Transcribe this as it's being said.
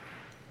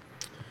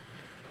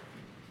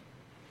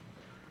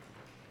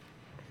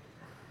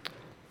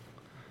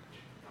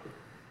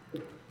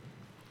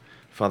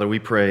Father, we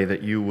pray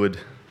that you would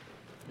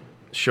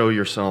show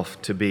yourself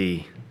to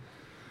be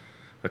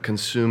a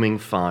consuming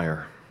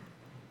fire.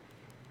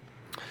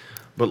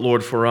 But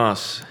Lord, for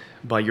us,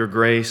 by your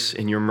grace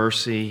and your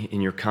mercy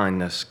and your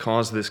kindness,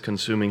 cause this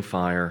consuming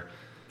fire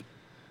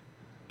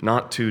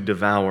not to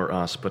devour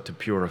us, but to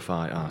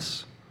purify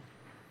us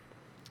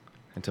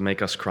and to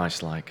make us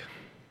Christ-like.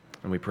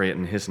 And we pray it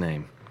in his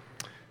name.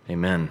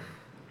 Amen.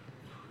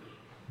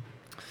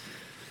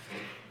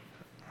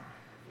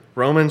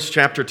 Romans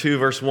chapter 2,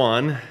 verse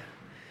 1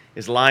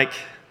 is like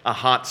a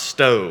hot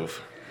stove.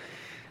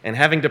 And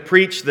having to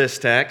preach this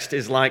text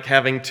is like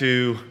having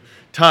to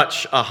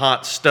touch a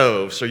hot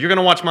stove. So you're going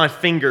to watch my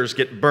fingers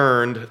get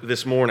burned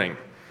this morning.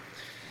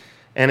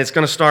 And it's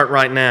going to start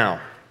right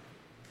now.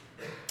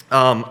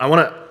 I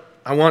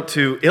want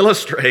to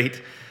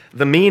illustrate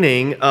the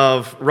meaning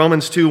of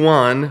Romans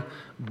 2:1,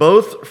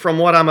 both from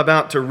what I'm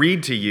about to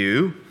read to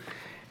you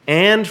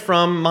and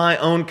from my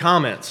own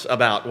comments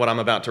about what I'm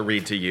about to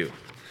read to you.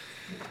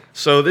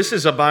 So this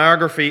is a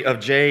biography of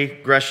J.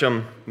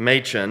 Gresham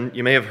Machen.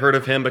 You may have heard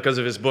of him because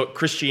of his book,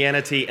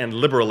 Christianity and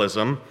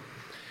Liberalism.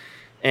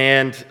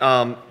 And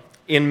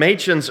in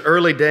Machen's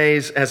early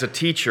days as a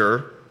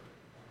teacher,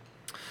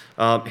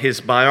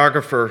 his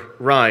biographer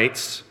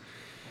writes,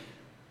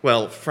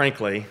 well,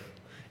 frankly,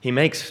 he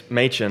makes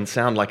Machen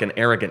sound like an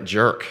arrogant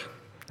jerk.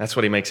 That's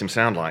what he makes him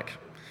sound like.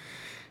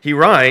 He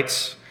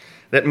writes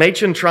that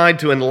Machen tried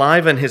to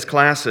enliven his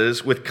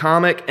classes with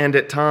comic and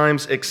at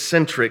times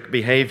eccentric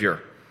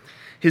behavior.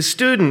 His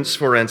students,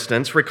 for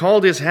instance,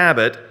 recalled his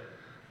habit,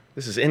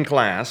 this is in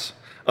class,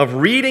 of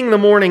reading the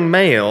morning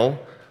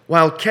mail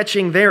while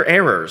catching their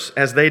errors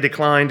as they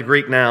declined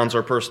Greek nouns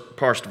or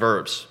parsed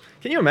verbs.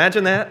 Can you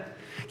imagine that?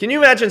 Can you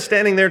imagine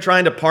standing there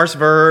trying to parse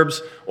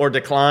verbs or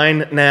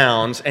decline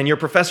nouns, and your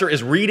professor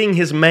is reading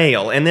his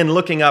mail and then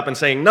looking up and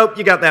saying, nope,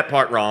 you got that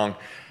part wrong?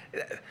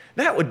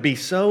 That would be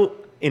so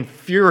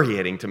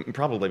infuriating to me,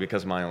 probably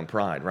because of my own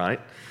pride, right?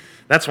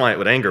 That's why it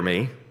would anger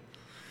me.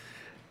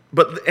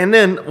 And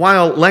then,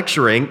 while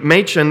lecturing,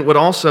 Machen would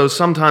also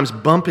sometimes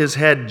bump his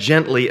head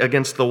gently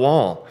against the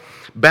wall,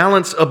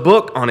 balance a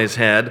book on his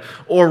head,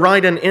 or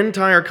write an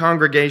entire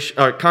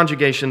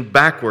conjugation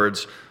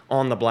backwards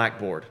on the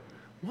blackboard.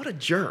 What a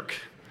jerk.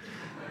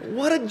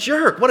 What a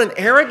jerk. What an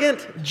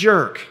arrogant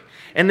jerk.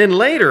 And then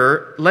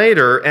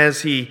later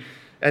as he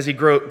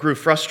grew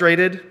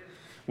frustrated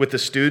with the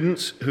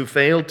students who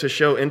failed to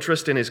show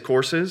interest in his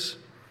courses,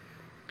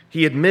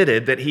 he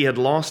admitted that he had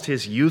lost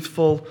his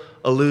youthful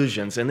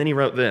illusions. And then he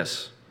wrote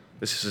this.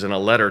 This is in a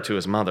letter to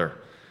his mother.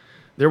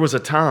 There was a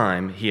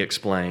time, he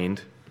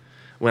explained,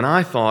 when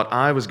I thought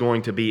I was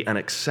going to be an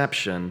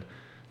exception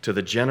to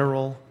the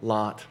general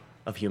lot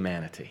of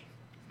humanity.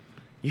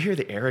 You hear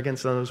the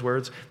arrogance of those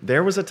words?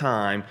 There was a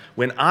time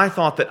when I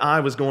thought that I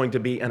was going to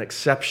be an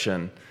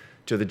exception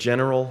to the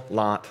general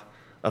lot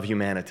of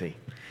humanity.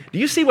 Do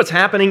you see what's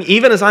happening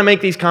even as I make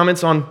these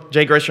comments on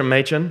J. Gresham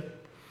Machen?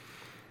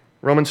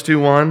 Romans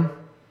 2:1,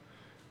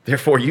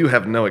 therefore you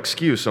have no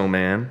excuse, O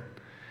man,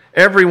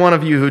 every one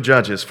of you who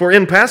judges. For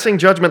in passing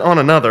judgment on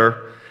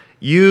another,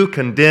 you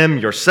condemn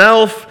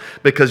yourself,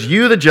 because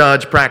you, the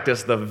judge,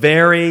 practice the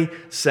very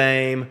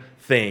same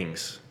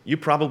things. You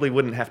probably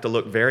wouldn't have to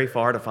look very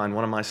far to find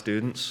one of my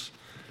students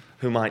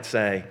who might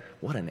say,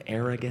 what an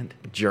arrogant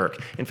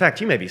jerk. In fact,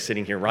 you may be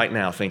sitting here right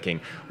now thinking,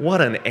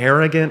 what an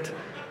arrogant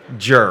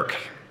jerk.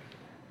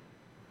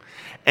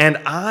 And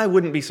I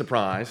wouldn't be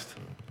surprised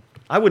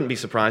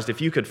if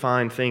you could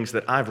find things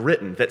that I've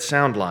written that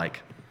sound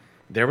like,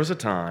 there was a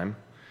time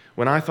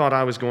when I thought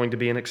I was going to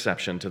be an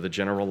exception to the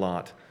general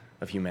lot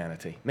of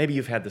humanity. Maybe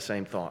you've had the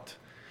same thought.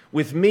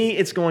 With me,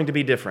 it's going to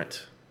be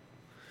different.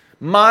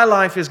 My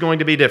life is going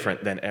to be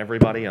different than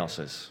everybody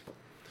else's.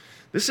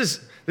 This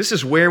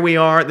is where we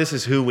are. This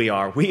is who we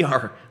are. We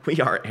are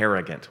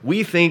arrogant.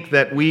 We think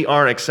that we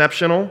are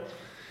exceptional,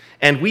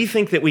 and we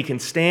think that we can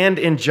stand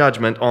in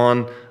judgment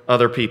on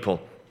other people.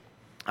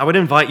 I would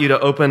invite you to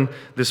open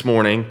this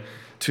morning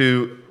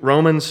to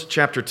Romans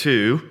chapter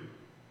 2.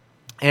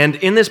 And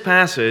in this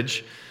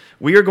passage,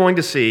 we are going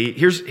to see,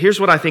 here's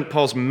what I think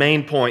Paul's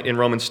main point in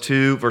Romans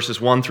 2,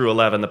 verses 1 through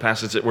 11, the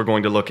passage that we're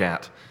going to look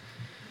at.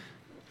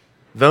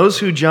 Those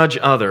who judge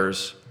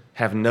others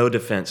have no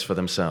defense for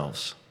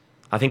themselves.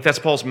 I think that's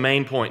Paul's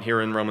main point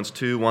here in Romans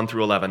 2, 1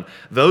 through 11.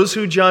 Those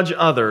who judge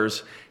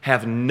others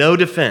have no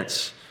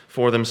defense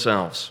for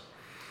themselves.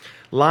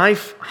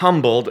 Life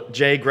humbled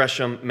J.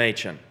 Gresham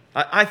Machen.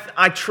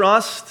 I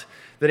trust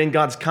that in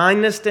God's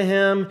kindness to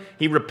him,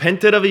 he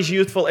repented of his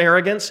youthful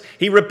arrogance.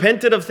 He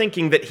repented of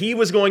thinking that he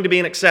was going to be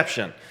an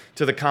exception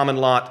to the common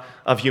lot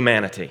of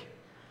humanity.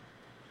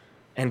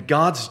 And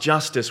God's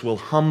justice will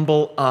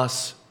humble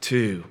us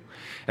too.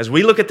 As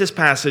we look at this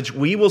passage,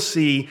 we will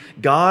see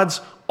God's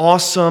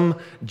awesome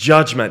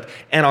judgment.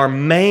 And our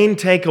main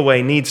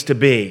takeaway needs to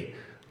be,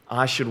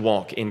 I should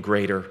walk in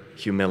greater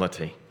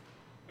humility.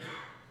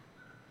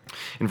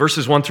 In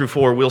verses 1 through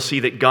 4, we'll see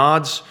that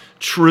God's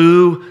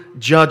true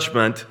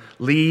judgment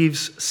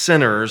leaves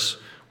sinners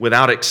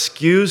without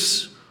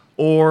excuse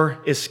or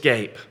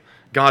escape.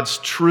 God's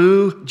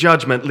true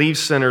judgment leaves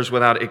sinners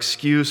without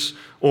excuse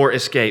or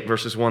escape,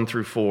 verses 1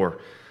 through 4.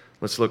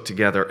 Let's look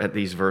together at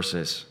these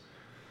verses.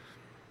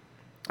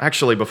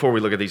 Actually, before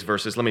we look at these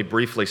verses, let me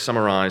briefly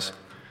summarize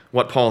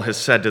what Paul has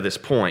said to this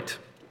point.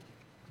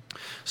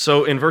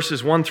 So in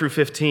verses 1 through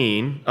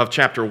 15 of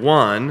chapter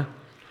 1,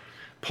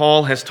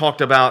 Paul has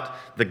talked about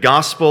the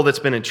gospel that's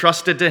been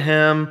entrusted to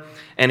him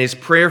and his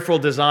prayerful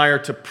desire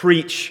to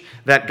preach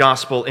that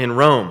gospel in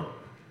Rome.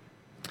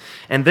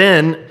 And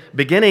then,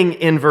 beginning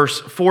in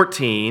verse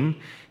 14,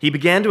 he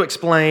began to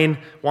explain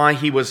why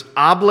he was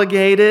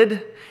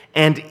obligated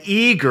and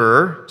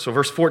eager. So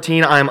verse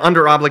 14, I am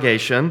under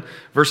obligation.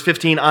 Verse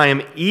 15, I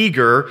am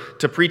eager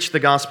to preach the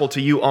gospel to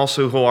you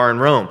also who are in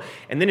Rome.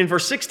 And then in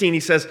verse 16,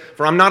 he says,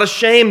 for I'm not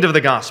ashamed of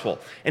the gospel.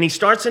 And he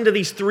starts into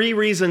these three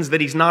reasons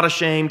that he's not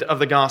ashamed of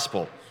the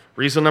gospel.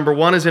 Reason number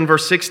one is in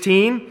verse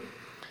 16.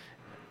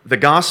 The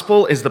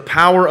gospel is the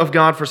power of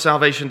God for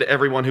salvation to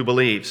everyone who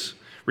believes.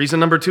 Reason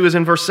number two is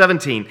in verse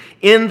 17.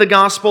 In the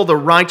gospel, the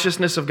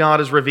righteousness of God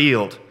is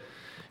revealed.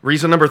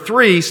 Reason number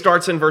three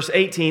starts in verse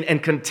 18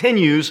 and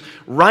continues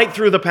right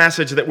through the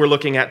passage that we're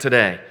looking at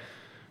today.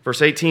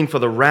 Verse 18, for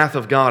the wrath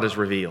of God is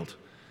revealed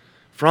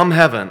from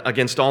heaven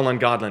against all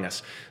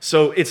ungodliness.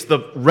 So it's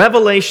the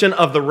revelation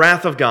of the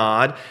wrath of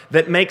God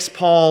that makes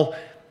Paul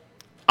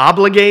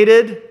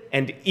obligated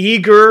and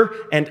eager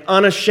and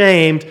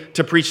unashamed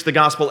to preach the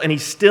gospel. And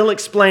he's still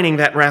explaining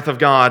that wrath of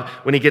God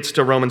when he gets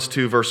to Romans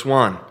 2, verse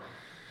 1.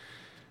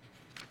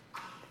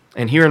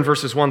 And here in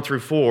verses 1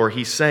 through 4,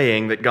 he's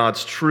saying that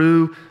God's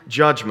true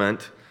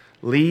judgment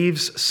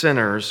leaves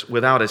sinners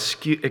without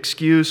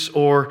excuse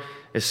or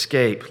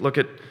escape. Look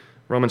at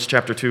Romans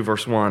chapter 2,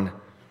 verse 1.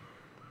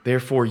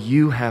 Therefore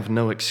you have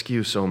no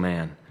excuse, O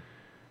man,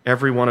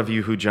 every one of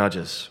you who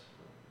judges.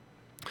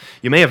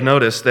 You may have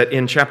noticed that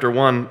in chapter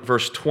 1,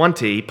 verse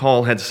 20,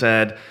 Paul had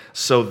said,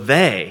 so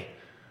they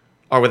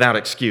are without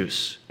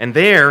excuse. And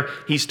there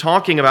he's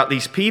talking about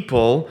these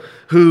people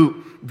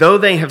who, though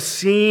they have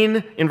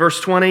seen, in verse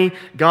 20,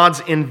 God's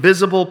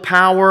invisible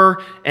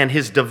power and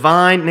his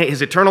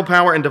eternal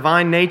power and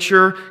divine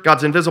nature,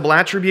 God's invisible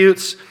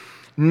attributes,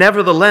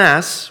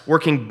 nevertheless,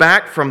 working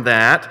back from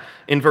that,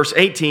 in verse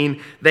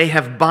 18, they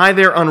have by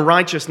their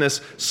unrighteousness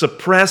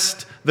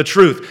suppressed the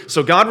truth.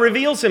 So God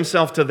reveals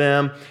himself to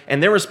them,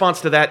 and their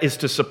response to that is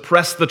to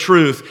suppress the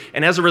truth,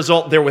 and as a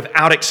result, they're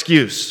without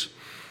excuse.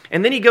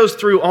 And then he goes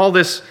through all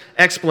this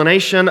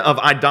explanation of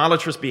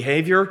idolatrous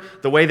behavior,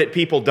 the way that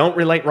people don't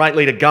relate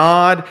rightly to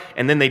God,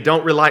 and then they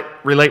don't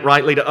relate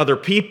rightly to other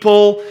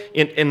people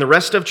in the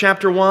rest of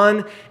chapter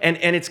 1.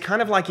 And it's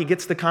kind of like he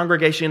gets the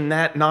congregation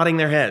nodding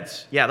their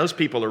heads. Yeah, those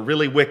people are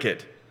really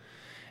wicked.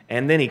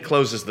 And then he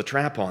closes the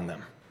trap on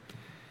them.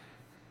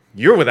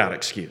 You're without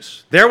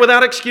excuse. They're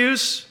without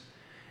excuse,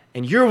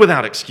 and you're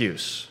without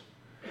excuse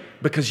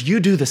because you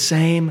do the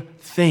same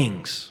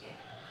things.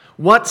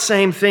 What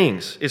same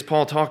things is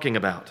Paul talking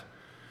about?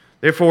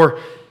 Therefore,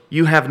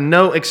 you have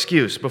no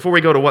excuse. Before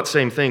we go to what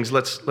same things,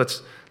 let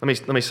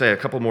me say a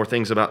couple more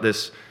things about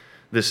this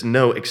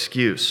no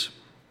excuse.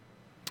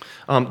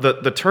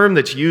 The term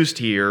that's used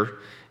here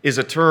is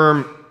a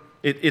term.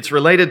 It's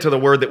related to the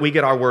word that we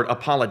get our word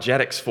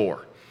apologetics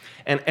for,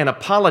 and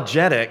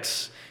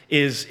apologetics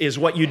is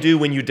what you do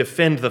when you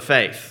defend the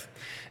faith.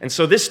 And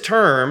so this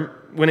term,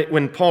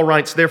 when Paul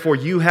writes, therefore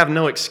you have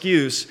no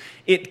excuse,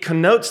 it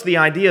connotes the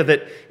idea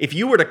that if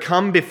you were to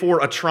come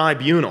before a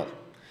tribunal,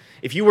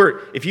 if you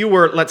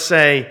were, let's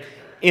say,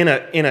 in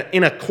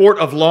a court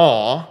of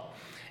law,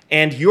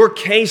 and your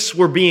case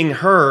were being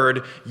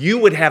heard, you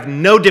would have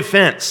no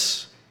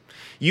defense.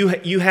 You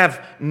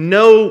have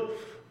no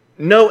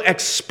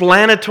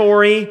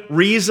explanatory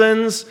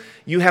reasons.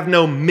 You have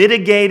no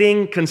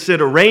mitigating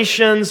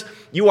considerations.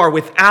 You are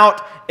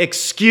without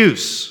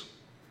excuse.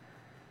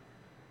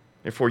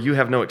 Therefore, you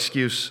have no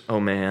excuse,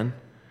 O man,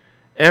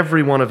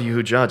 every one of you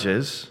who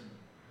judges.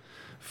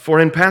 For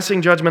in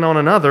passing judgment on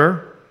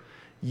another,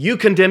 you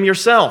condemn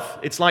yourself.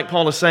 It's like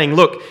Paul is saying,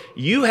 look,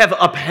 you have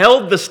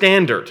upheld the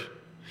standard.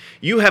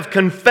 You have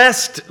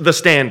confessed the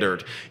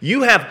standard.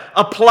 You have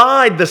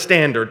applied the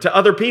standard to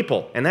other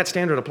people, and that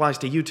standard applies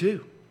to you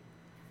too.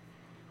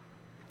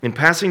 In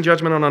passing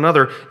judgment on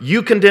another,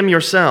 you condemn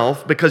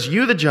yourself because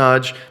you, the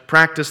judge,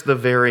 practice the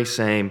very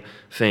same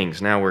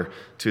things. Now we're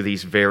to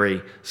these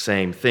very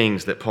same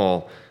things that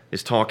Paul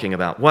is talking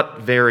about.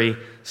 What very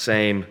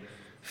same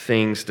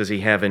things does he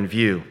have in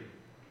view?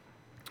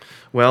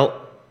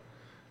 Well,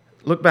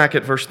 look back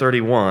at verse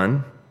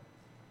 31,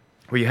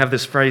 where you have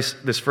this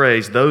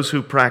phrase, those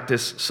who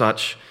practice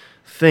such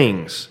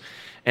things.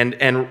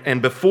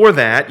 And before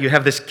that, you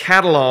have this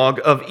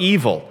catalog of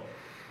evil.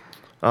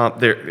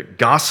 They're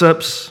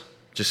gossips,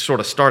 just sort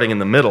of starting in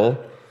the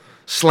middle,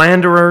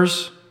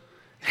 slanderers,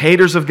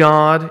 haters of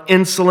God,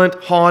 insolent,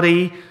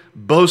 haughty,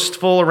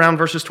 boastful, around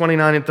verses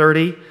 29 and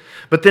 30.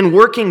 But then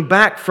working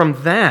back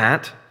from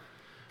that,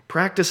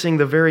 practicing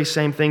the very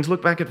same things.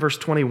 Look back at verse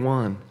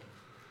 21.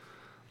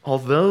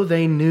 Although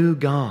they knew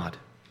God,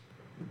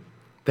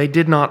 they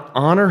did not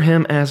honor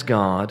him as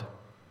God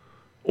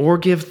or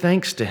give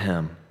thanks to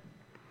him,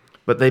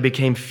 but they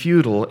became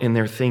futile in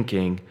their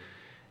thinking,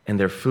 and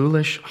their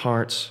foolish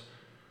hearts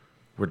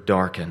were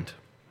darkened.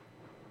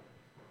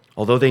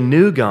 Although they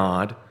knew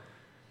God,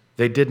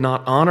 they did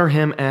not honor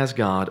him as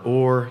God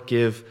or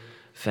give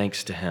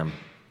thanks to him.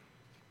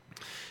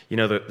 You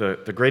know,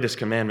 the greatest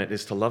commandment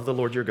is to love the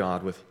Lord your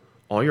God with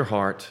all your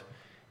heart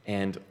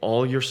and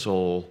all your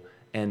soul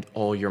and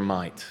all your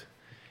might.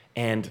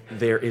 And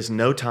there is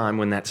no time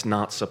when that's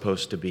not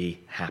supposed to be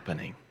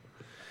happening.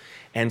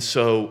 And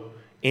so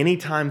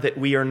anytime that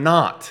we are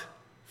not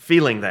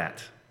feeling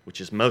that,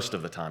 which is most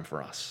of the time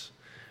for us,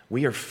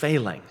 we are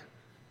failing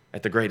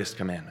at the greatest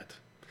commandment.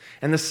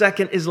 And the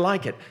second is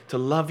like it, to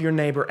love your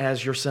neighbor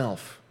as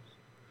yourself.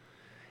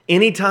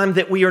 Anytime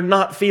that we are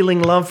not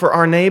feeling love for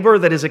our neighbor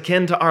that is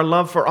akin to our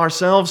love for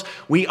ourselves,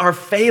 we are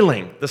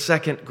failing the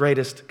second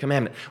greatest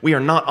commandment. We are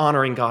not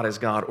honoring God as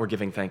God or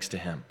giving thanks to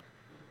him.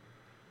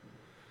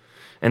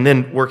 And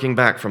then working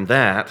back from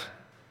that,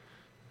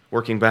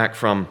 working back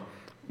from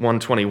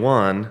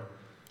 121,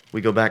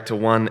 we go back to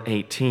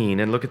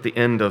 118 and look at the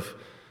end of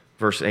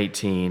verse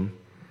 18.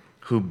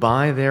 Who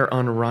by their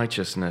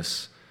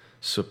unrighteousness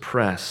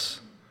suppress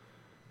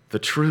the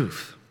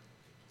truth.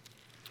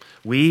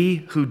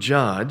 We who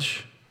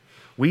judge,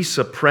 we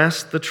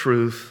suppress the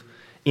truth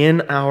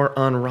in our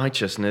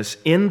unrighteousness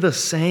in the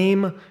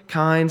same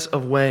kinds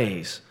of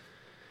ways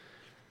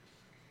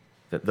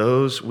that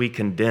those we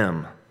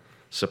condemn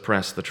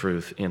suppress the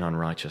truth in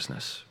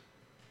unrighteousness.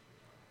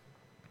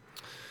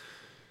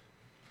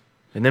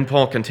 And then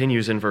Paul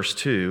continues in verse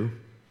 2.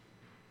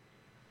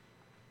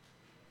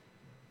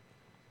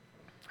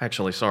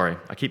 Actually, sorry,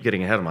 I keep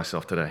getting ahead of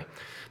myself today.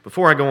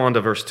 Before I go on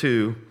to verse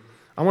 2,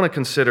 I want to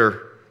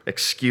consider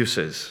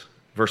excuses.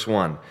 Verse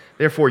 1,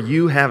 therefore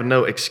you have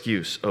no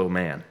excuse, O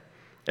man,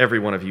 every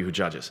one of you who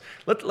judges.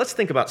 Let's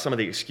think about some of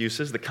the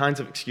excuses, the kinds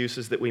of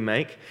excuses that we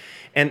make.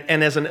 And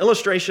as an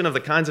illustration of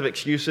the kinds of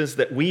excuses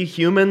that we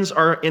humans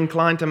are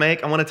inclined to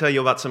make, I want to tell you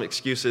about some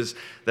excuses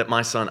that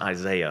my son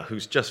Isaiah,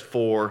 who's just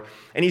 4,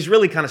 and he's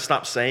really kind of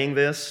stopped saying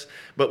this,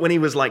 but when he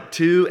was like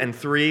 2 and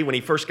 3, when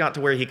he first got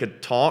to where he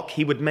could talk,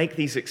 he would make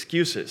these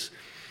excuses.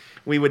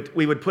 We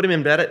would put him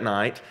in bed at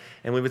night,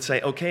 and we would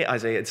say, okay,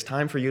 Isaiah, it's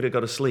time for you to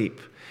go to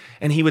sleep.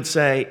 And he would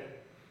say,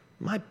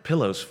 my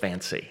pillow's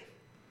fancy.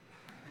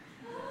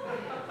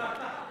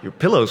 Your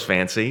pillow's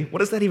fancy? What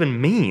does that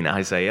even mean,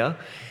 Isaiah?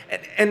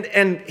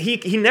 And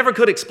he never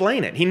could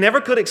explain it. He never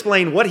could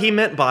explain what he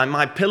meant by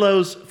my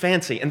pillow's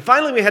fancy. And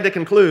finally we had to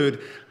conclude,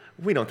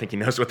 we don't think he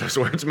knows what those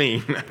words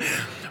mean.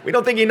 We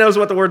don't think he knows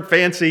what the word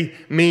fancy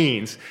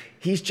means.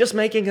 He's just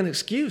making an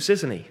excuse,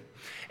 isn't he?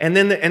 And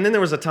then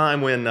there was a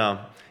time when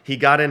he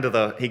got into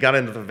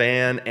the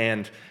van,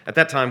 and at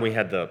that time we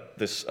had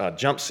this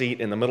jump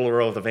seat in the middle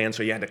row of the van,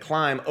 so you had to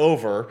climb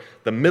over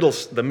the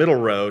middle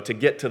row to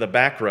get to the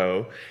back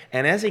row.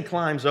 And as he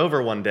climbs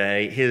over one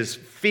day, his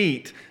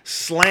feet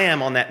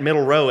slam on that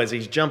middle row as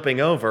he's jumping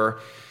over.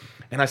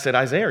 And I said,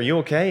 Isaiah, are you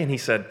okay? And he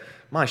said,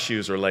 my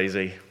shoes are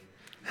lazy.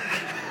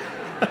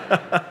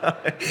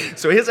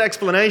 So his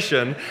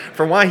explanation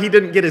for why he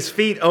didn't get his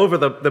feet over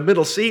the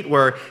middle seat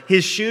were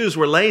his shoes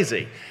were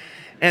lazy.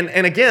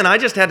 And again, I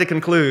just had to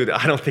conclude,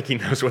 I don't think he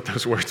knows what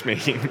those words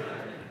mean.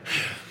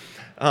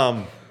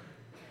 Can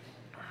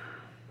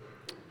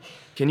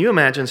you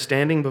imagine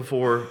standing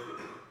before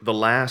the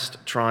last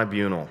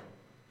tribunal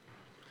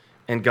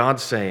and God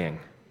saying,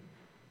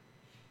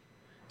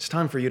 it's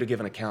time for you to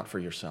give an account for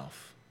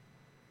yourself.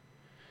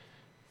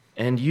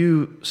 And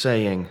you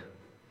saying,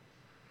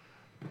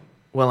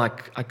 well, I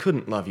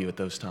couldn't love you at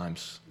those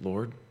times,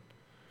 Lord,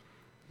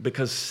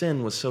 because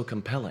sin was so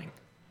compelling.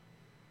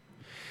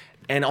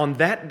 And on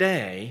that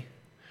day,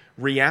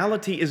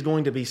 reality is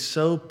going to be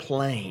so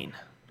plain,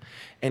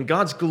 and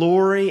God's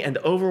glory and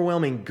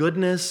overwhelming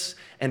goodness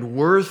and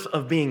worth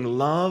of being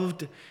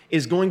loved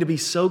is going to be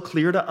so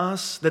clear to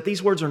us that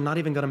these words are not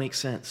even going to make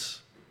sense.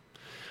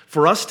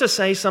 For us to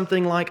say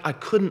something like, I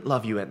couldn't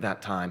love you at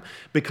that time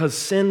because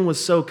sin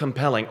was so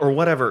compelling, or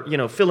whatever,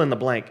 fill in the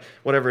blank,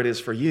 whatever it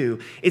is for you,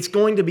 it's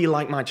going to be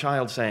like my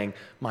child saying,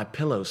 my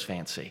pillow's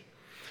fancy.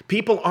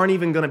 People aren't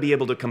even going to be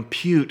able to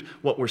compute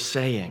what we're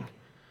saying.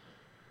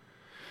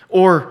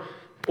 Or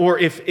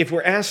if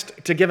we're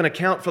asked to give an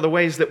account for the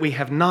ways that we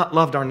have not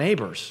loved our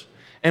neighbors,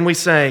 and we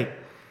say,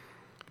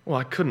 well,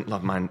 I couldn't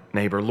love my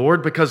neighbor,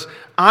 Lord, because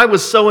I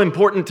was so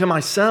important to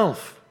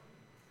myself.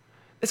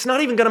 It's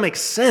not even going to make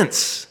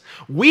sense.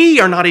 We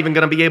are not even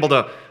going to be able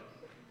to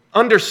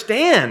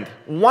understand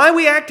why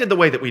we acted the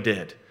way that we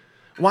did,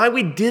 why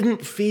we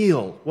didn't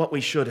feel what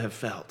we should have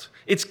felt.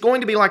 It's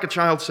going to be like a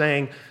child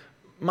saying,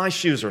 my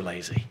shoes are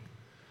lazy.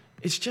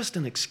 It's just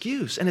an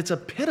excuse, and it's a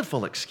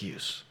pitiful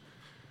excuse.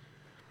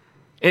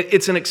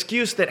 It's an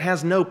excuse that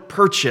has no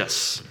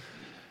purchase.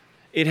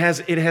 It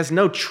has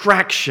no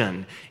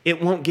traction. It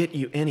won't get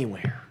you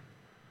anywhere.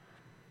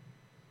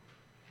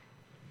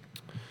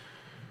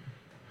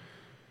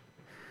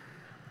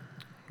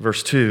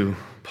 Verse 2,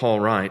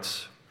 Paul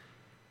writes,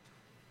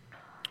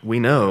 we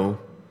know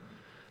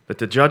that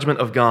the judgment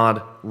of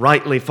God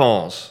rightly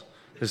falls.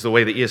 is the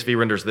way the ESV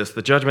renders this.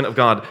 The judgment of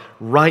God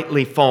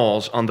rightly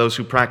falls on those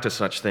who practice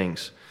such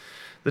things.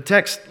 The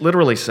text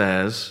literally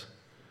says,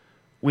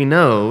 we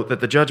know that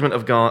the judgment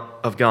of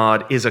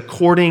God is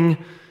according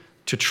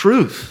to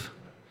truth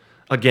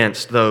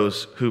against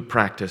those who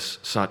practice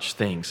such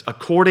things.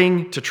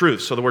 According to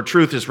truth. So the word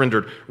truth is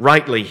rendered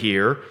rightly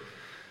here.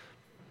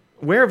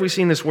 Where have we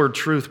seen this word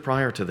truth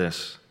prior to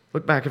this?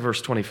 Look back at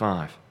verse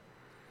 25.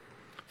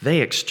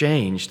 They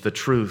exchanged the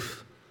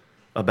truth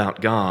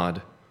about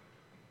God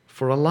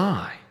for a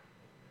lie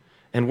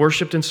and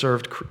worshiped and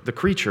served the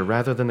creature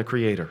rather than the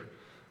Creator.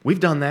 We've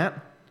done that.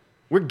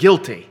 We're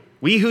guilty.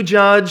 We who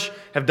judge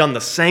have done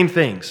the same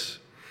things.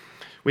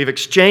 We've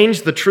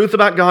exchanged the truth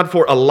about God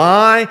for a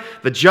lie.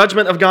 The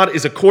judgment of God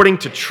is according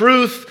to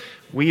truth.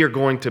 We are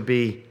going to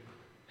be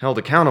held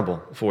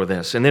accountable for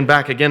this. And then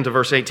back again to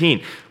verse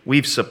 18.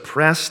 We've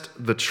suppressed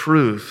the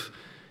truth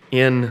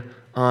in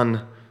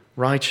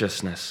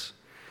unrighteousness.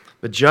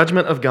 The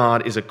judgment of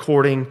God is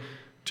according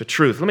to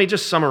truth. Let me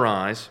just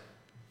summarize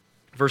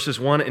verses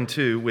 1 and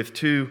 2 with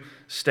two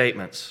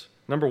statements.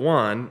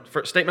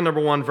 Statement number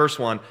 1, verse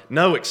 1,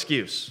 no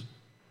excuse,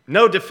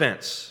 no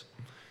defense.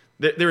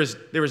 There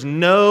is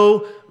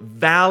no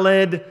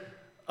valid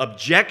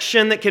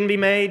objection that can be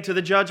made to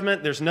the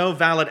judgment. There's no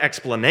valid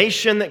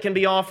explanation that can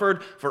be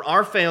offered for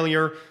our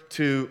failure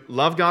to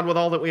love God with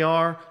all that we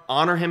are,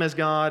 honor Him as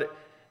God,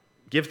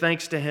 give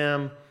thanks to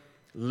Him,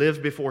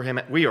 live before Him.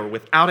 We are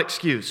without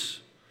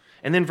excuse.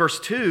 And then verse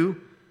 2,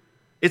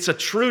 it's a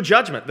true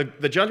judgment.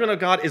 The judgment of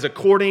God is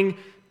according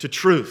to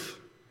truth.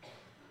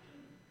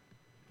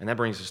 And that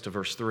brings us to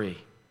verse 3.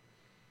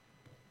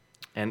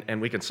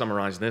 And we can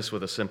summarize this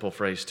with a simple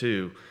phrase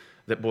too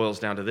that boils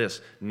down to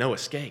this: no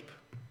escape.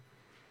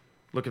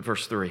 Look at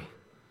verse 3.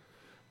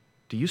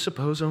 Do you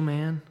suppose, O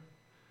man,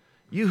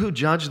 you who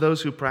judge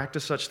those who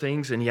practice such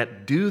things and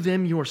yet do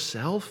them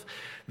yourself,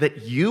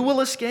 that you will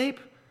escape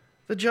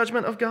the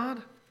judgment of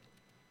God?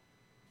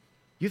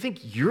 You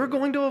think you're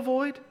going to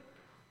avoid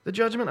the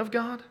judgment of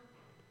God?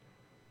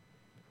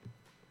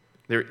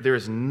 There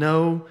is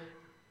no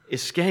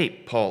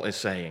escape, Paul is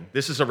saying.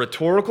 This is a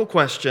rhetorical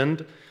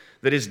question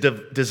that is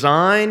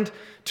designed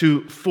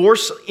to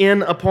force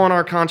in upon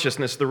our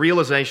consciousness the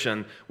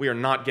realization we are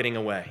not getting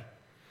away.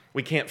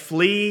 We can't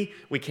flee.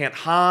 We can't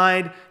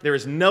hide. There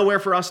is nowhere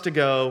for us to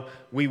go.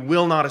 We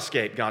will not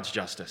escape God's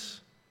justice.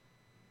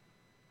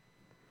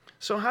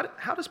 So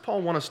how does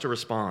Paul want us to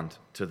respond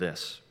to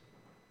this?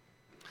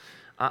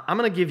 I'm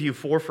going to give you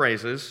 4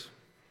 phrases.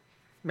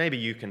 Maybe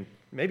you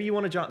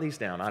want to jot these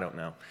down. I don't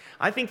know.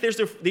 I think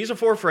these are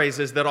 4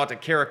 phrases that ought to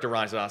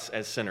characterize us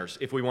as sinners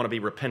if we want to be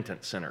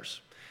repentant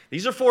sinners.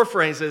 These are 4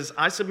 phrases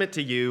I submit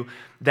to you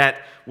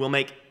that will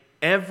make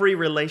every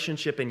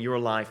relationship in your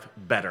life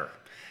better.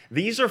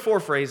 These are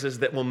 4 phrases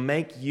that will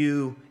make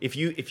you, if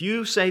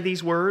you say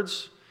these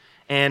words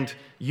and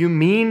you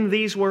mean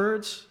these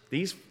words,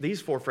 these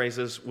 4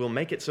 phrases will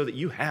make it so that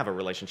you have a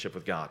relationship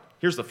with God.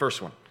 Here's the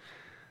first one.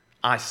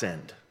 I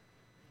sinned.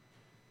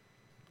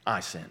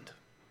 I sinned.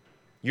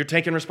 You're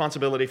taking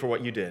responsibility for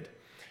what you did.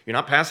 You're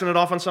not passing it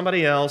off on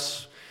somebody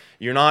else.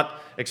 You're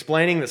not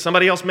explaining that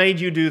somebody else made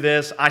you do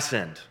this. I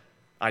sinned.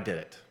 I did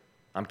it.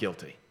 I'm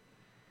guilty.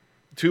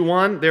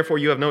 2:1, therefore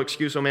you have no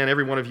excuse, O man,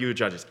 every one of you who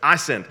judges. I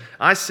sinned.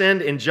 I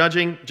sinned in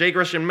judging J.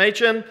 Gresham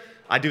Machen.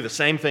 I do the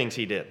same things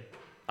he did.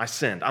 I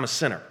sinned. I'm a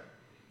sinner.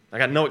 I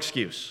got no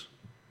excuse.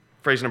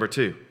 Phrase number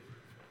 2.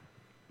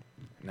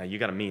 Now you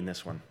got to mean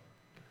this one.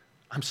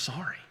 I'm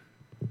sorry.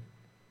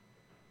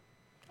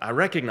 I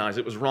recognize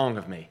it was wrong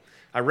of me.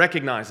 I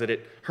recognize that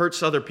it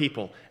hurts other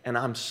people, and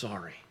I'm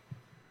sorry.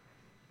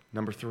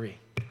 Number 3,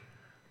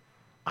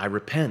 I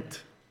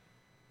repent.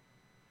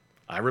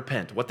 I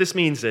repent. What this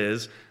means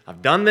is,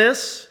 I've done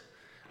this,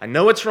 I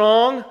know it's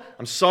wrong,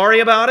 I'm sorry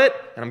about it,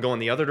 and I'm going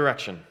the other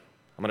direction.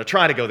 I'm going to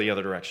try to go the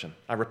other direction.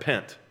 I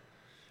repent.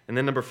 And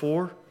then number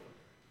 4,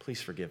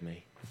 please forgive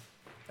me.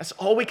 That's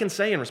all we can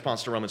say in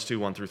response to Romans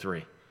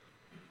 2:1-3.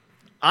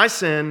 I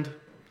sinned,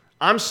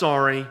 I'm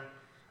sorry,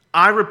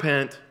 I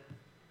repent,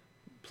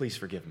 please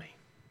forgive me.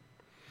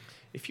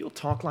 If you'll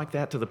talk like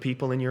that to the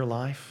people in your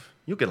life,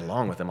 you'll get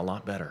along with them a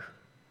lot better.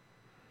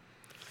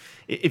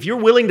 If you're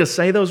willing to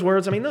say those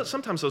words,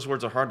 sometimes those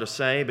words are hard to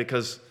say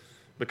because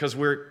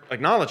we're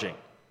acknowledging,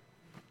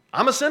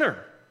 I'm a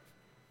sinner.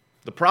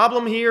 The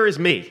problem here is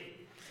me.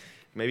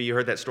 Maybe you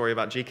heard that story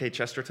about G.K.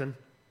 Chesterton.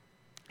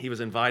 He was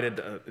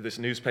invited, this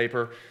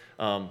newspaper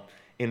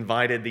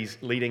invited these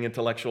leading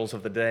intellectuals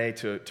of the day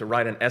to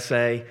write an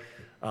essay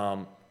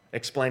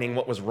explaining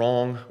what was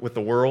wrong with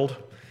the world.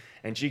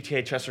 And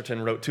G.K.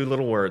 Chesterton wrote 2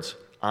 little words,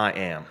 I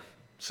am.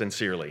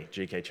 Sincerely,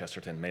 G.K.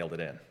 Chesterton mailed it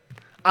in.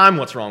 I'm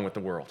what's wrong with the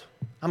world.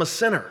 I'm a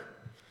sinner.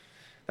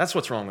 That's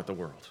what's wrong with the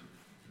world.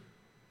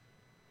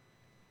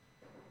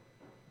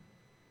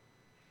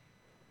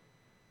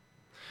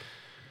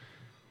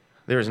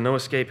 There is no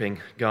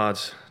escaping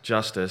God's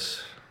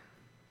justice.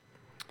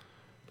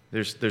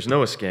 There's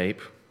no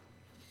escape.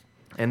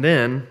 And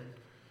then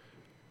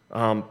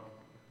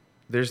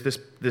there's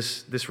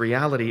this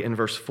reality in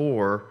verse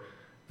 4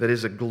 that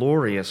is a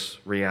glorious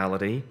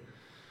reality.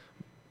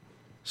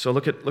 So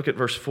look at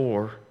verse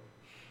 4.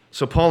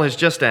 So Paul has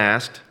just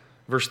asked,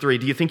 verse 3,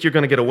 do you think you're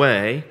going to get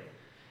away?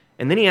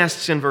 And then he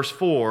asks in verse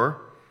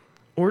 4,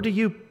 or do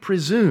you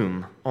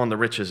presume on the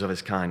riches of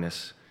his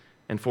kindness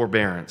and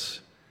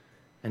forbearance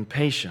and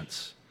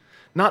patience,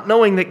 not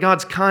knowing that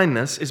God's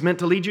kindness is meant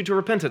to lead you to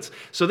repentance?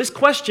 So this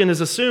question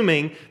is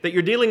assuming that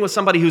you're dealing with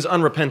somebody who's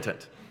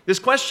unrepentant. This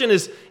question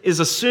is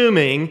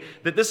assuming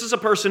that this is a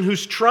person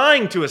who's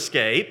trying to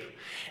escape,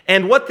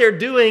 and what they're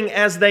doing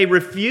as they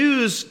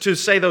refuse to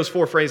say those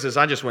 4 phrases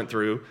I just went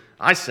through,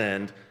 I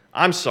sinned,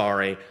 I'm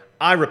sorry,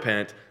 I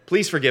repent,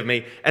 please forgive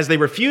me. As they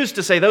refuse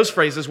to say those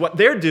phrases, what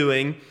they're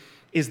doing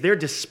is they're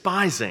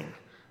despising.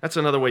 That's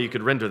another way you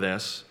could render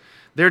this.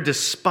 They're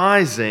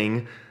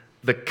despising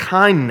the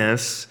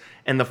kindness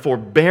and the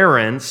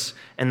forbearance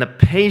and the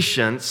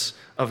patience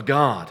of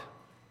God.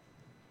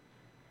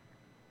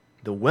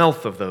 The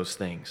wealth of those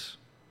things.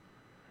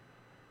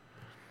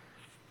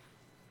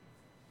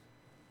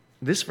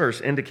 This verse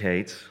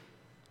indicates,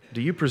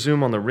 do you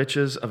presume on the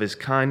riches of his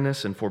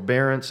kindness and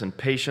forbearance and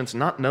patience,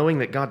 not knowing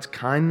that God's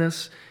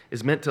kindness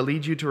is meant to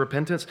lead you to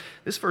repentance?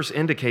 This verse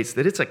indicates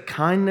that it's a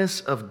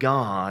kindness of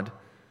God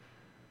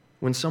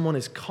when someone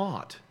is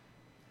caught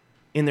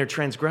in their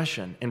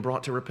transgression and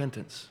brought to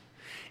repentance.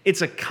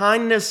 It's a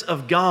kindness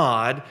of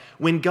God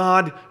when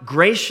God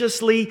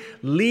graciously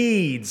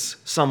leads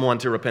someone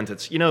to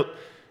repentance. You know,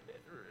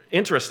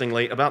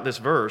 interestingly, about this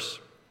verse,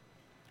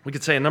 we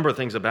could say a number of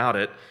things about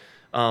it.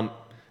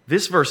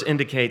 This verse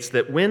indicates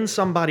that when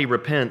somebody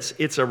repents,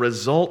 it's a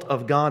result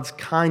of God's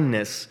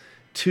kindness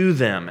to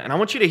them. And I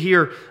want you to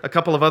hear a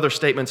couple of other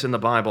statements in the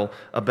Bible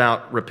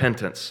about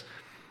repentance.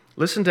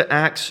 Listen to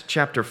Acts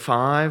chapter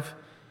 5,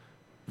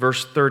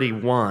 verse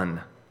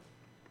 31.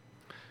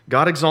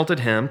 God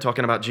exalted him,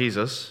 talking about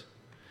Jesus,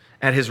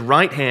 at his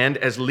right hand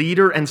as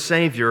leader and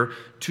Savior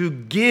to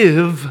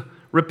give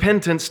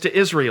repentance to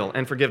Israel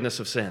and forgiveness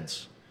of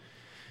sins.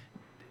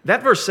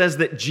 That verse says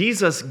that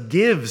Jesus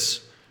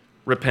gives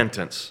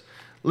repentance.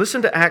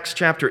 Listen to Acts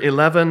chapter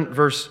 11,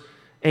 verse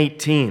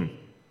 18.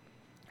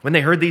 When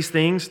they heard these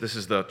things, this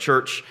is the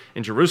church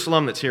in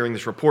Jerusalem that's hearing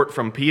this report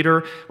from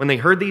Peter. When they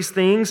heard these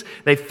things,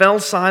 they fell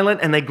silent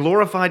and they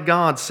glorified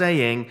God,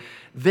 saying,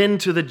 then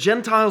to the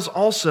Gentiles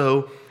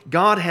also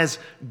God has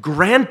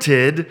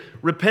granted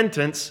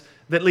repentance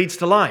that leads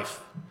to life.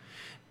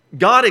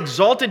 God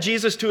exalted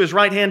Jesus to his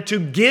right hand to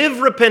give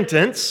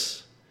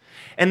repentance,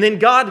 and then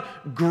God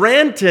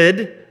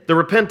granted the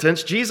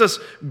repentance. Jesus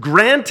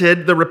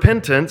granted the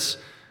repentance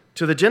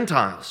to the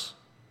Gentiles.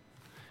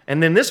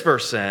 And then this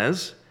verse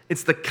says,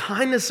 it's the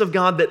kindness of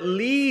God that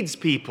leads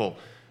people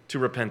to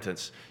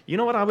repentance. You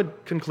know what I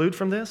would conclude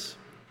from this?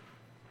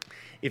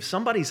 If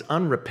somebody's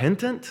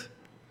unrepentant,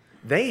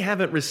 they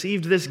haven't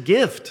received this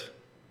gift.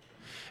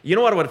 You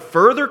know what I would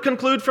further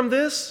conclude from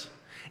this?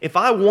 If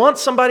I want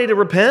somebody to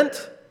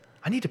repent,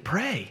 I need to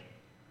pray.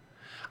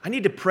 I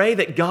need to pray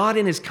that God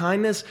in his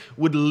kindness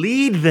would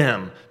lead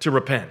them to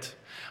repent.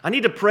 I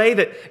need to pray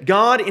that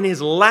God in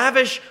his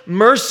lavish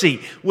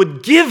mercy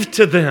would give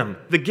to them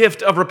the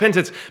gift of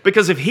repentance.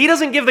 Because if he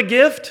doesn't give the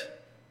gift,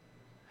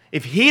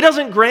 if he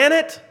doesn't grant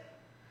it,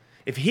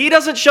 if he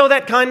doesn't show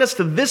that kindness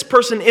to this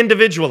person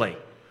individually,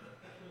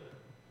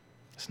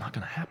 it's not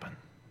going to happen.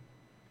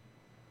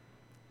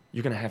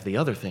 You're going to have the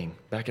other thing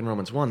back in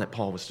Romans 1 that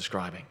Paul was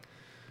describing.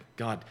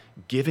 God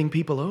giving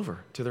people over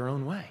to their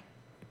own way.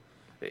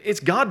 It's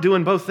God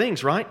doing both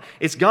things, right?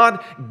 It's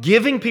God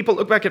giving people,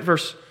 look back at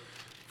verse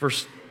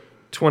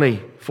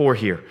 24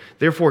 here.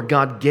 Therefore,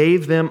 God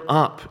gave them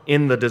up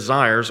in the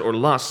desires or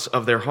lusts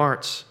of their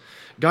hearts.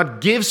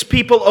 God gives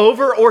people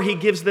over, or he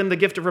gives them the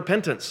gift of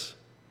repentance.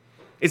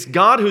 It's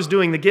God who's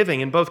doing the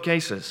giving in both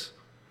cases.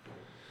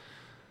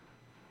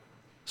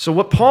 So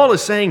what Paul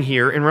is saying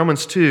here in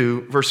Romans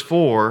 2, verse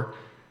 4,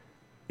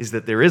 is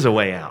that there is a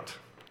way out.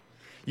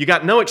 You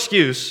got no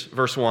excuse,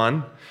 verse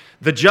 1.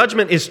 The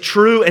judgment is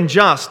true and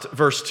just,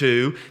 verse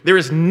 2. There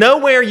is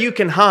nowhere you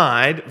can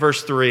hide,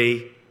 verse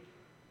 3.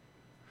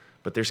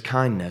 But there's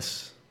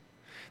kindness.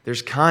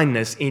 There's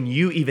kindness in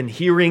you even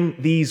hearing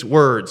these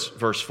words,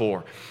 verse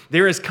 4.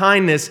 There is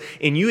kindness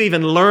in you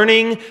even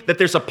learning that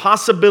there's a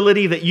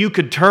possibility that you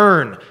could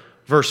turn,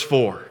 verse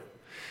 4.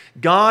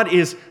 God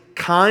is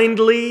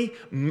kindly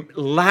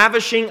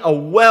lavishing a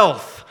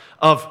wealth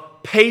of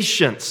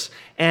patience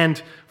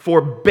and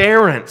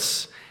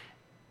forbearance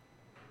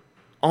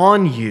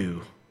on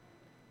you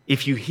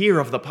if you hear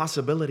of the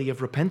possibility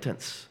of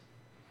repentance.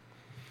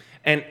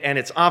 And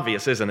it's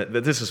obvious, isn't it,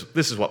 that this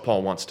is what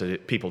Paul wants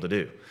people to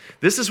do.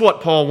 This is what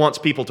Paul wants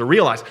people to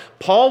realize.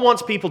 Paul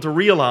wants people to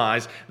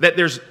realize that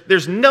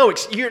there's no,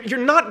 you're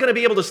not going to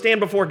be able to stand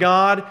before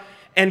God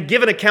and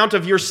give an account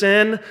of your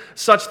sin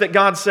such that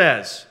God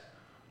says,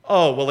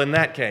 oh, well, in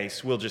that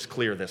case, we'll just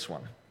clear this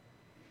one.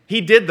 He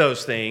did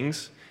those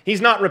things.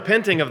 He's not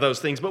repenting of those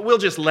things, but we'll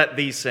just let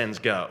these sins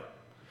go.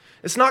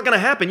 It's not going to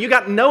happen. You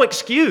got no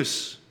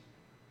excuse.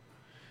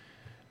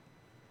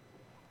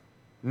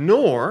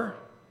 Nor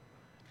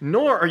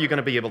are you going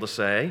to be able to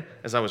say,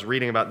 as I was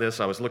reading about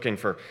this, I was looking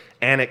for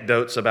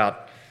anecdotes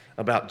about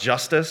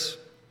justice.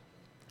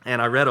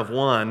 And I read of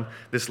one,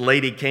 this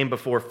lady came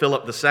before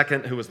Philip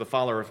II, who was the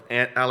father of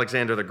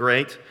Alexander the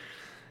Great,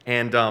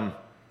 and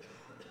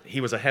he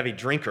was a heavy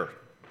drinker.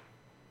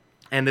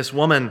 And this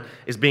woman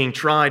is being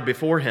tried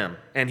before him.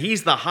 And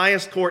he's the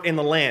highest court in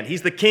the land.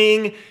 He's the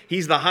king.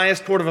 He's the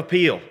highest court of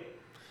appeal.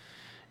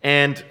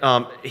 And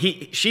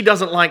she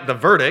doesn't like the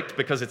verdict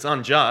because it's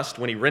unjust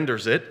when he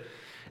renders it.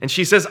 And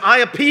she says, I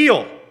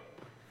appeal.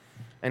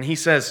 And he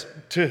says,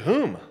 to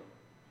whom?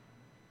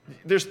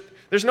 There's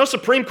no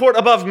Supreme Court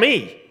above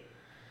me.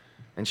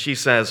 And she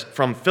says,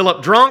 from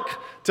Philip drunk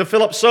to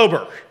Philip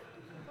sober.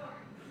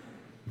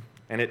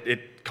 And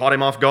it caught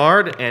him off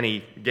guard, and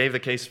he gave the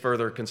case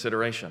further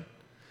consideration.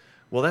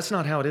 Well, that's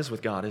not how it is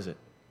with God, is it?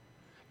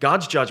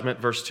 God's judgment,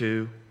 verse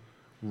 2,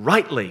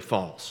 rightly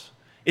falls.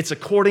 It's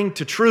according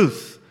to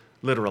truth,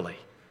 literally.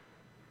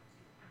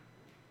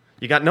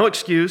 You got no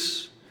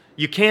excuse.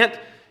 You can't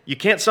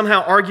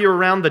somehow argue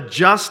around the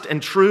just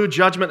and true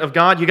judgment of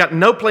God. You got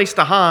no place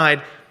to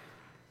hide.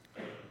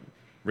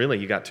 Really,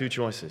 you got two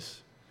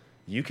choices.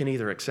 You can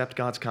either accept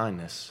God's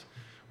kindness,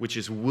 which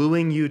is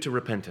wooing you to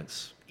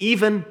repentance.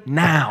 Even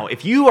now,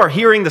 if you are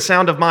hearing the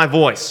sound of my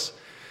voice,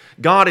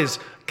 God is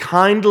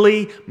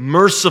kindly,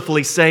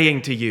 mercifully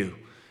saying to you,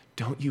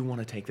 don't you want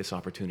to take this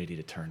opportunity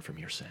to turn from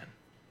your sin?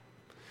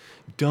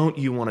 Don't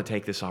you want to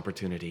take this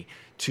opportunity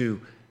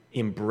to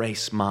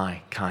embrace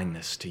my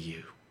kindness to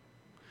you?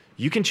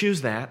 You can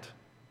choose that,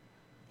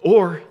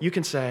 or you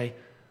can say,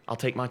 I'll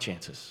take my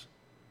chances.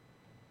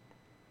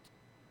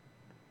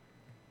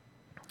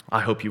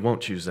 I hope you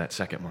won't choose that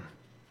second one.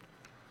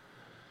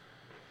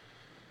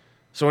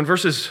 So in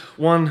verses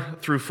 1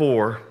 through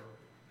 4,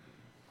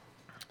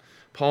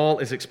 Paul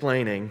is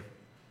explaining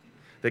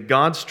that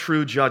God's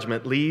true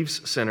judgment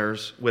leaves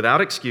sinners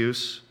without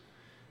excuse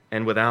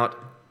and without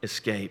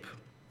escape.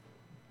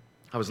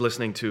 I was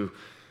listening to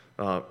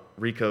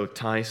Rico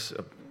Tice,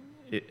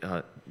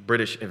 a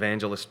British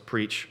evangelist,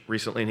 preach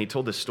recently, and he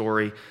told this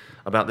story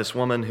about this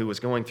woman who was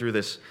going through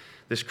this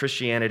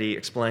Christianity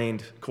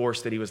Explained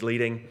course that he was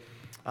leading.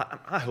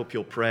 I hope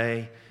you'll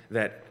pray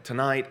that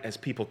tonight as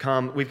people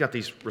come, we've got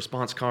these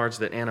response cards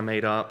that Anna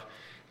made up,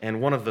 and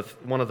one of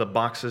the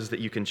boxes that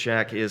you can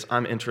check is,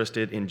 I'm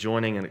interested in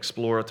joining an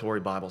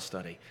exploratory Bible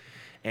study.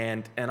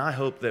 And I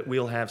hope that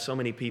we'll have so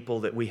many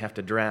people that we have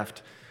to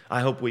draft. I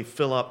hope we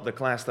fill up the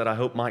class that I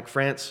hope Mike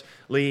France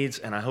leads,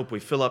 and I hope we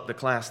fill up the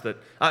class that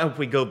I hope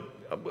we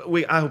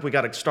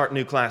got to start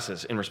new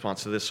classes in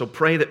response to this. So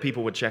pray that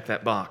people would check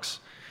that box.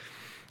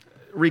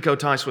 Rico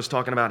Tice was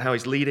talking about how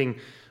he's leading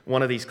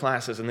one of these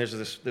classes, and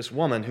there's this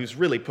woman who's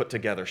really put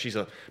together. She's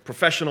a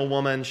professional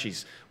woman.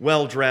 She's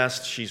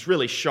well-dressed. She's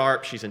really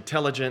sharp. She's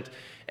intelligent.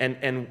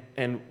 And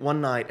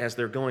one night, as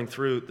they're going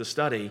through the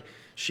study,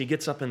 she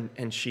gets up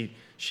and she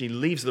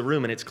leaves the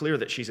room, and it's clear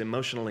that she's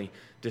emotionally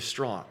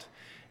distraught.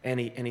 And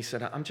he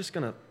said, I'm just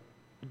going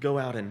to go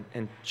out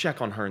and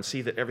check on her and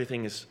see that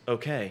everything is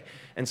okay.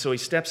 And so he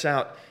steps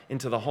out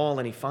into the hall,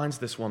 and he finds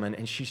this woman,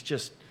 and she's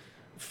just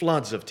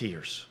floods of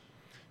tears.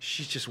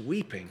 She's just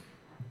weeping.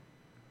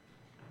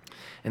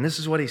 And this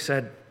is what he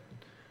said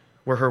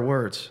were her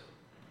words.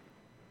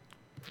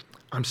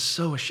 I'm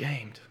so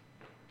ashamed.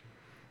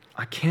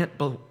 I can't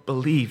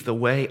believe the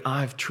way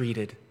I've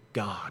treated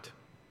God.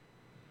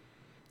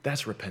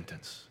 That's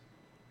repentance.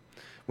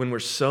 When we're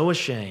so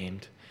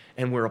ashamed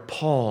and we're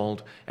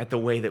appalled at the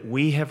way that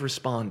we have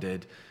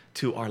responded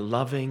to our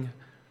loving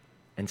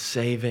and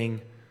saving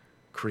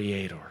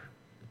Creator,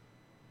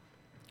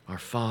 our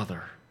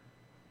Father.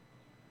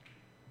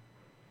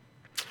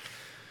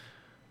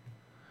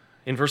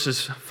 In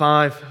verses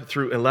 5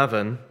 through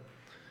 11,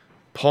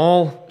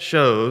 Paul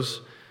shows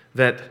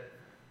that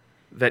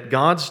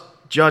God's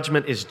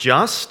judgment is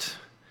just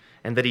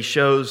and that he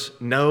shows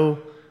no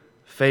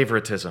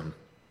favoritism.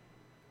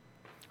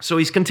 So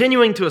he's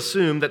continuing to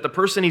assume that the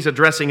person he's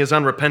addressing is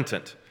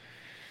unrepentant.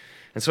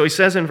 And so he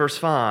says in verse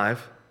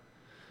 5,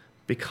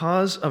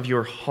 because of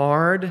your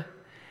hard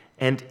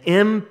and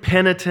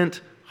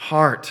impenitent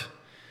heart,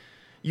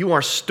 you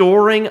are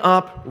storing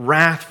up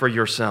wrath for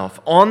yourself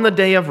on the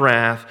day of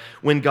wrath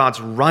when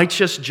God's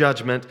righteous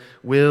judgment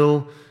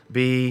will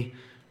be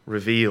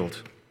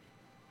revealed.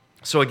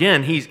 So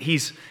again,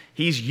 he's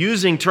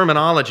using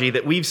terminology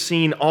that we've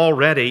seen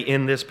already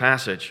in this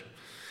passage.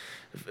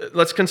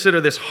 Let's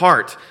consider this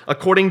heart.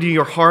 According to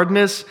your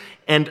hardness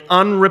and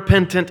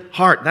unrepentant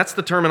heart. That's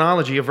the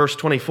terminology of verse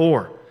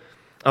 24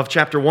 of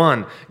chapter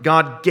 1.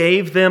 God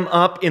gave them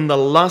up in the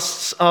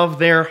lusts of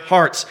their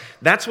hearts.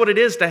 That's what it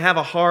is to have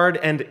a hard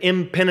and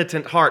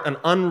impenitent heart, an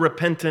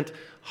unrepentant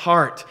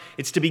heart.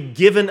 It's to be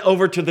given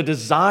over to the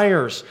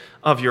desires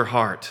of your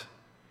heart.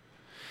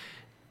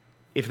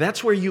 If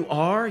that's where you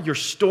are, you're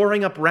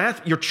storing up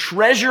wrath, you're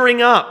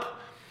treasuring up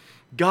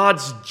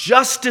God's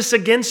justice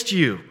against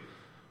you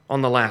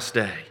on the last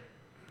day.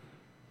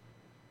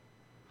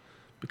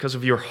 Because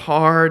of your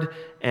hard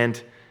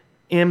and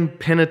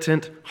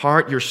impenitent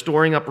heart, you're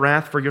storing up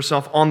wrath for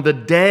yourself on the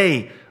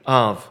day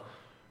of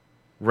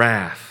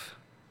wrath.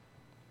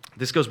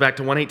 This goes back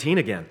to 118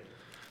 again.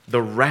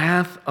 The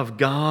wrath of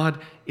God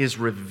is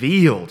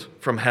revealed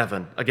from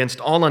heaven against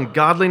all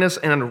ungodliness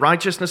and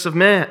unrighteousness of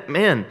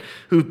men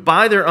who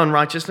by their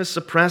unrighteousness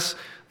suppress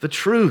the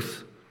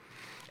truth.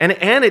 And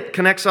it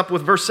connects up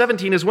with verse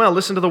 17 as well.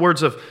 Listen to the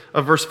words of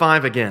verse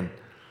 5 again.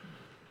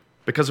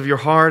 Because of your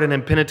hard and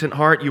impenitent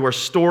heart, you are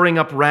storing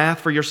up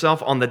wrath for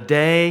yourself on the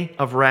day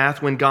of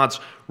wrath when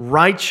God's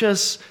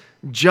righteous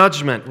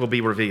judgment will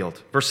be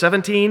revealed. Verse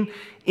 17,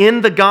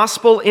 in the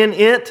gospel, in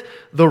it,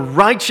 the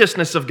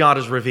righteousness of God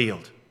is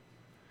revealed.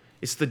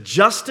 It's the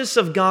justice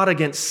of God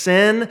against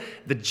sin,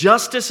 the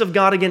justice of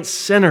God against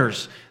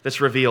sinners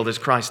that's revealed as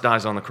Christ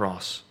dies on the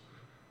cross.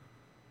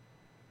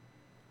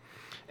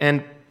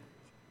 And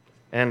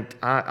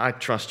I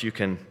trust you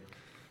can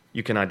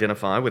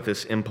identify with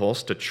this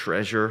impulse to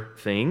treasure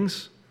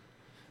things.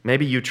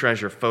 Maybe you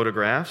treasure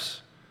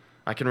photographs.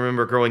 I can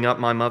remember growing up,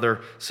 my mother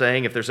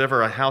saying if there's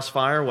ever a house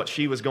fire, what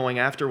she was going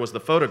after was the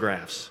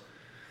photographs.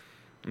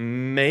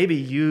 Maybe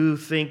you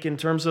think in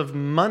terms of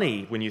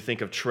money when you think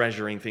of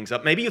treasuring things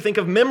up. Maybe you think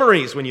of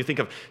memories when you think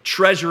of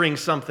treasuring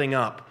something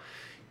up.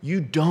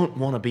 You don't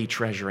want to be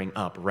treasuring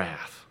up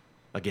wrath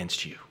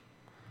against you.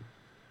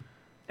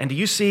 And do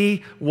you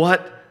see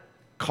what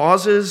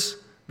causes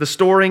the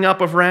storing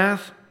up of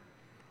wrath?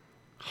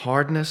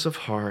 Hardness of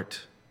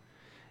heart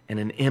and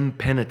an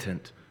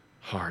impenitent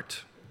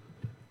heart.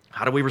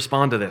 How do we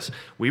respond to this?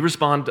 We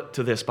respond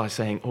to this by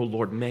saying, "Oh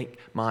Lord, make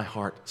my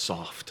heart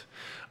soft.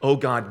 Oh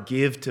God,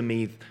 give to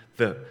me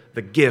the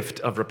gift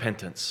of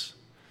repentance.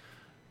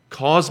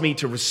 Cause me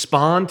to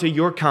respond to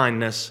your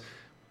kindness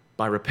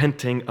by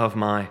repenting of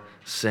my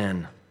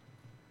sin."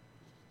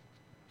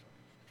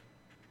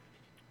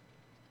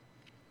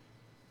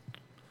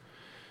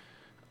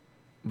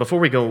 Before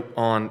we go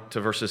on to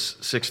verses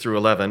 6 through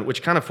 11,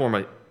 which kind of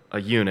form a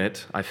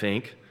unit, I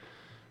think.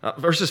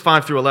 Verses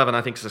 5 through 11,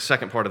 I think, is the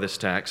second part of this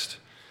text.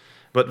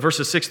 But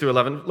verses 6 through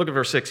 11, look at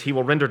verse 6. He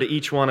will render to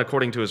each one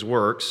according to his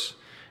works.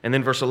 And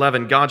then verse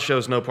 11, God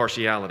shows no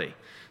partiality.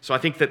 So I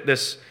think that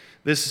this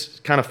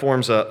kind of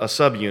forms a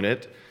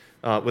subunit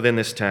within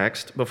this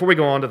text. Before we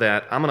go on to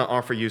that, I'm going to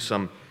offer you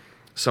some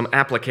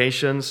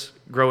applications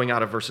growing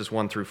out of verses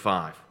 1 through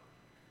 5.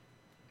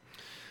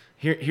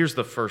 Here's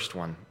the first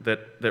one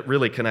that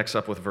really connects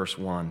up with verse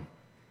 1.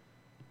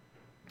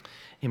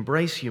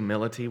 Embrace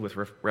humility with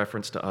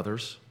reference to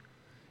others.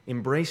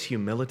 Embrace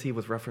humility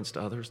with reference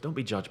to others. Don't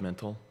be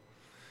judgmental.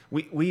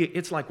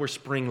 It's like we're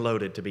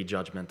spring-loaded to be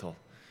judgmental,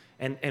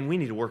 and we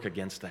need to work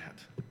against that.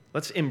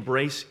 Let's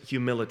embrace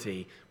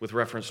humility with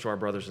reference to our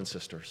brothers and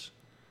sisters.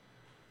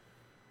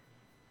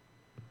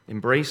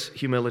 Embrace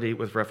humility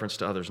with reference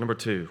to others. Number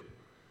 2,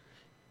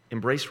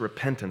 embrace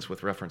repentance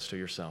with reference to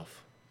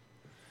yourself.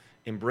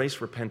 Embrace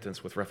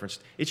repentance with reference.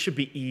 It should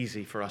be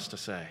easy for us to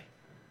say,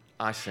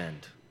 I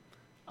sinned.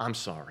 I'm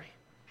sorry.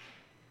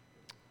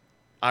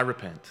 I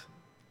repent.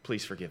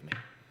 Please forgive me.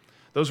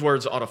 Those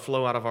words ought to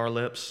flow out of our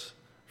lips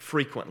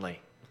frequently.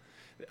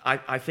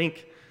 I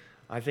think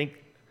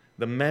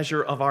the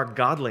measure of our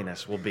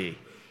godliness will be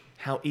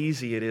how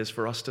easy it is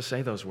for us to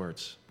say those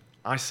words.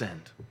 I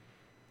sinned.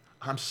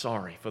 I'm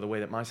sorry for the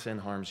way that my sin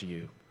harms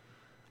you.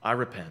 I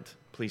repent.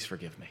 Please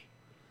forgive me.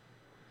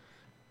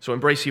 So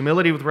embrace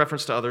humility with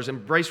reference to others.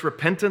 Embrace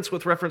repentance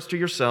with reference to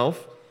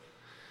yourself.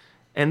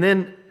 And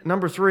then,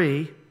 number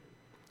 3,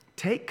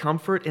 take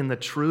comfort in the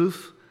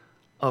truth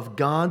of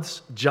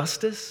God's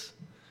justice.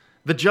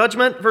 The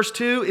judgment, verse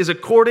 2, is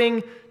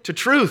according to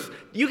truth.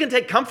 You can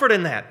take comfort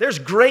in that. There's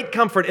great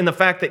comfort in the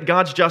fact that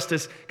God's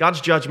justice,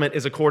 God's judgment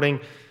is according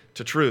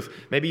to truth.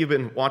 Maybe you've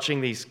been watching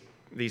these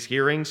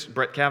hearings.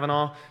 Brett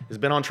Kavanaugh has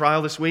been on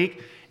trial this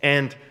week,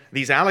 and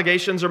these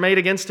allegations are made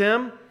against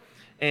him,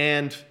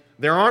 and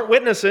there aren't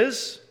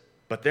witnesses,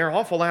 but they're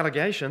awful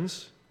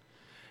allegations.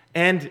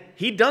 And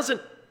he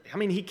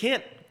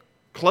can't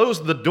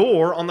close the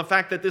door on the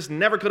fact that this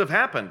never could have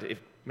happened.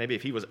 Maybe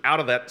if he was out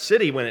of that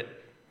city when it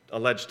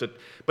alleged to,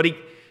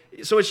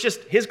 so it's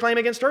just his claim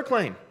against her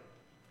claim.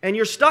 And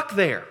you're stuck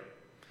there.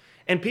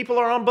 And people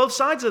are on both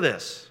sides of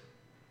this.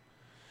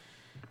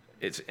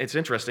 It's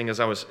interesting, as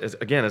I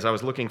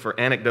was looking for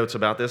anecdotes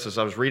about this, as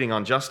I was reading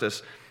on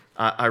justice,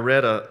 I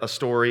read a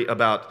story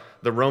about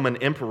the Roman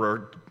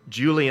emperor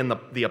Julian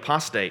the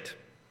Apostate,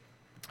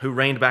 who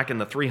reigned back in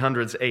the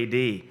 300s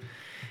AD.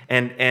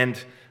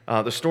 And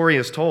the story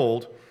is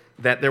told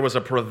that there was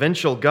a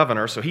provincial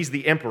governor, so he's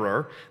the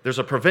emperor. There's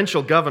a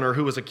provincial governor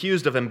who was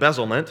accused of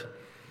embezzlement,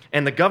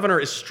 and the governor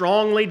is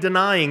strongly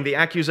denying the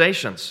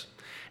accusations.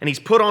 And he's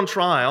put on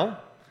trial,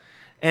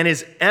 and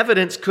his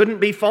evidence couldn't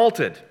be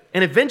faulted.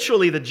 And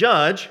eventually the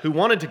judge, who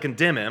wanted to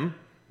condemn him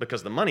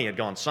because the money had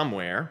gone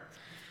somewhere,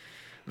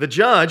 the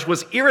judge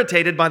was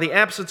irritated by the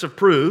absence of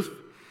proof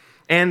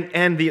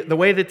and the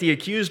way that the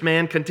accused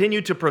man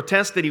continued to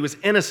protest that he was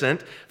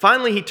innocent.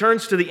 Finally, he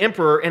turns to the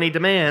emperor and he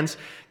demands,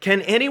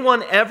 can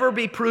anyone ever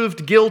be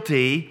proved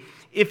guilty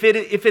if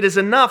it is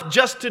enough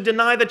just to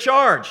deny the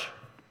charge?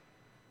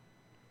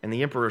 And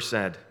the emperor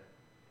said,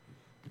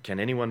 can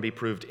anyone be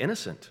proved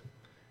innocent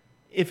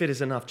if it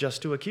is enough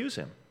just to accuse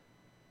him?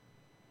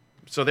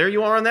 So there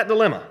you are in that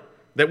dilemma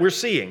that we're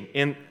seeing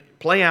in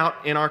play out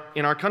in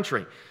our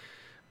country.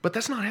 But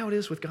that's not how it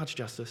is with God's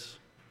justice.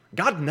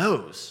 God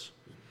knows.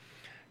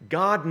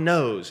 God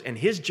knows, and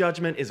his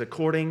judgment is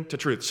according to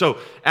truth. So,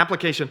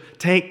 application,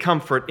 take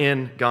comfort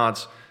in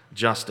God's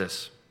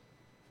justice.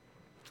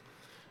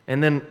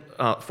 And then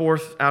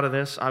fourth out of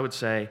this, I would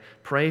say,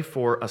 pray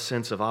for a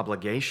sense of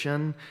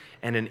obligation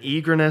and an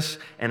eagerness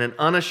and an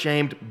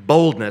unashamed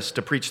boldness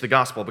to preach the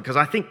gospel, because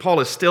I think Paul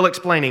is still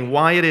explaining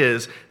why it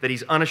is that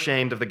he's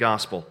unashamed of the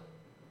gospel.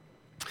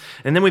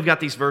 And then we've got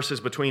these verses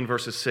between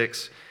verses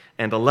 6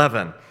 and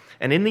 11.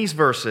 And in these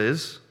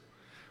verses,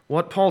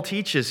 what Paul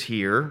teaches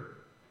here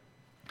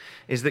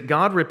is that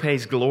God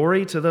repays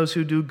glory to those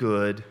who do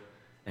good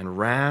and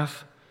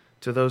wrath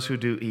to those who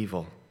do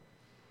evil.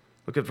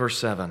 Look at verse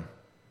 7.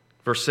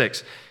 Verse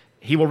 6,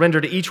 he will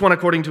render to each one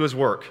according to his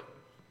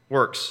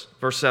works.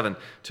 Verse 7,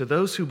 to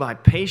those who by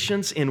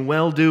patience in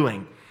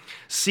well-doing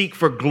seek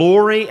for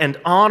glory and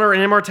honor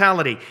and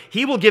immortality,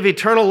 he will give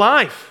eternal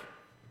life.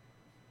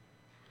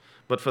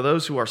 But for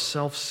those who are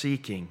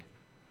self-seeking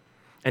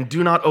and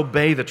do not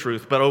obey the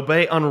truth, but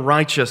obey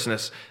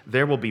unrighteousness,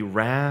 there will be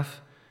wrath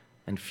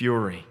and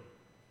fury.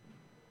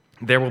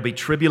 There will be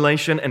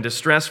tribulation and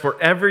distress for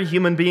every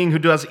human being who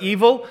does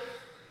evil,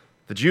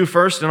 the Jew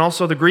first and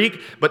also the Greek,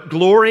 but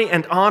glory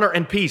and honor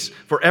and peace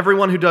for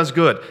everyone who does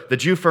good, the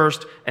Jew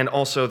first and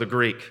also the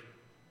Greek.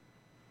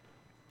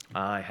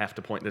 I have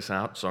to point this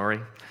out,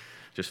 sorry.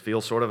 Just feel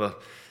sort of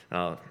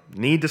a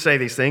need to say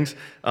these things.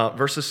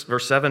 Verse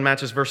 7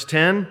 matches verse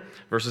 10.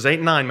 Verses 8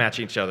 and 9 match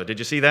each other. Did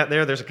you see that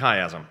there? There's a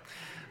chiasm.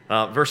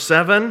 Verse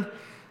 7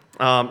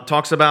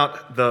 talks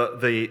about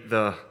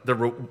the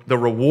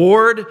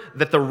reward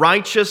that the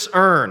righteous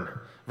earn.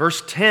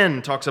 Verse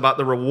 10 talks about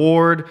the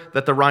reward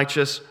that the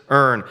righteous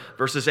earn.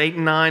 Verses 8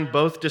 and 9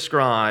 both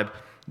describe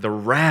the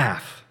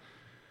wrath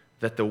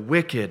that the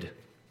wicked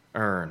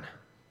earn.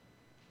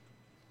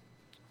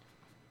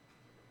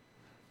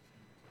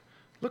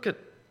 Look at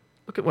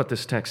what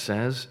this text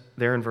says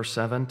there in verse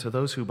 7. To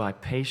those who by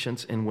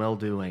patience in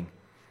well-doing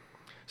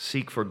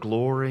seek for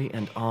glory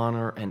and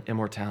honor and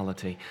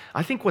immortality.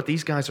 I think what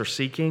these guys are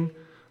seeking,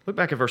 look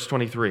back at verse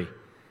 23.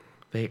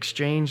 They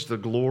exchanged the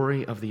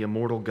glory of the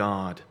immortal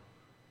God.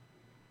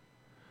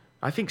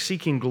 I think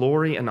seeking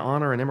glory and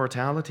honor and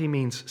immortality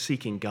means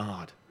seeking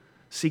God,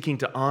 seeking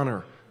to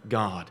honor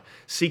God,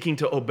 seeking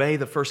to obey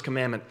the first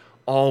commandment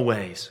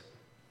always.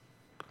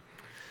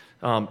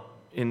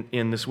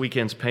 In this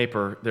weekend's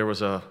paper, there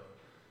was a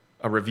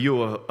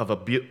review of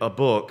a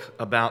book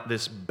about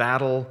this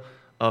battle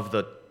of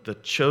the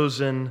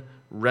Chosin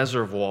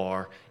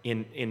Reservoir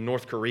in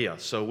North Korea.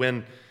 So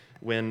when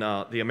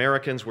the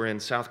Americans were in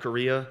South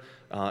Korea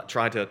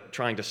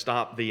trying to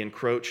stop the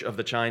encroach of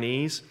the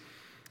Chinese,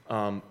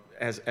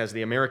 as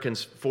the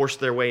Americans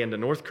forced their way into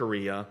North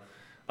Korea,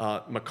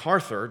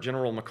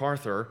 General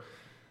MacArthur,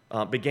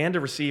 began to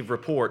receive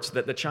reports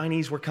that the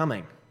Chinese were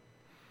coming.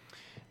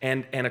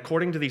 And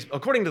according to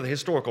the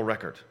historical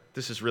record,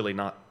 this is really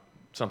not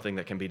something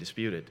that can be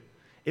disputed.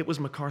 It was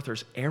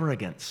MacArthur's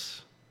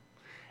arrogance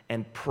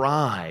and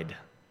pride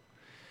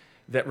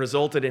that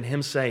resulted in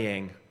him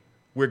saying,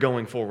 "We're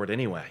going forward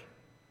anyway."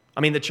 I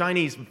mean, the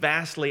Chinese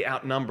vastly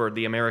outnumbered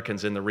the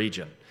Americans in the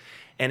region.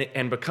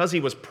 And because he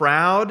was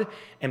proud,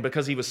 and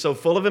because he was so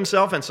full of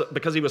himself, and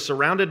because he was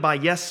surrounded by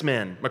yes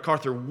men,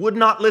 MacArthur would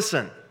not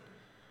listen.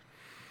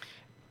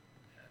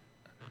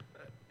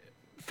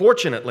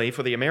 Fortunately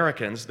for the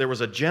Americans, there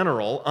was a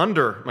general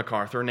under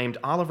MacArthur named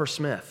Oliver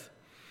Smith.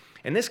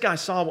 And this guy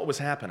saw what was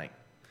happening.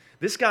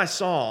 This guy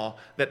saw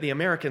that the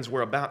Americans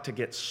were about to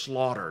get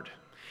slaughtered.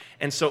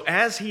 And so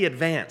as he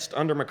advanced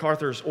under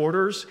MacArthur's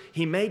orders,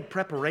 he made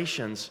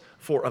preparations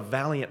for a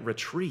valiant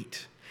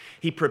retreat.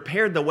 He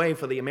prepared the way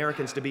for the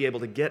Americans to be able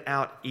to get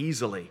out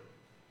easily.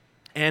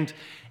 And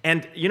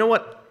you know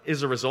what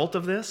is a result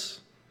of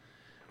this?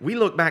 We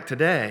look back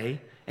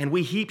today and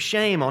we heap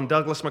shame on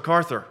Douglas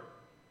MacArthur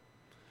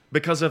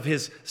because of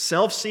his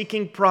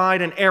self-seeking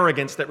pride and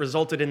arrogance that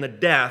resulted in the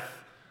death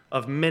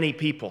of many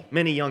people,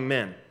 many young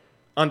men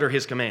under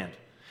his command.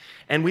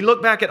 And we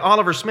look back at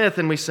Oliver Smith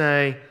and we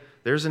say,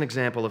 there's an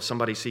example of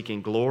somebody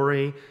seeking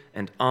glory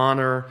and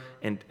honor,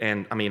 and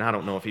I mean, I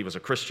don't know if he was a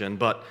Christian,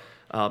 but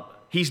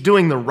he's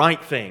doing the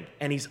right thing,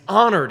 and he's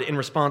honored in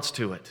response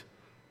to it.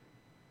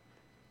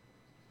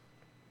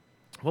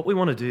 What we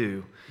want to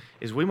do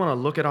is we want to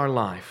look at our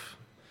life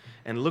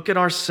and look at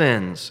our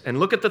sins and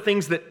look at the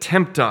things that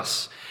tempt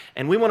us,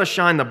 and we want to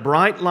shine the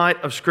bright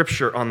light of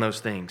Scripture on those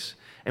things.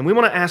 And we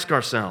want to ask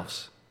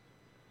ourselves,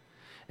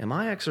 am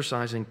I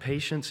exercising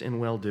patience in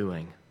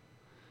well-doing,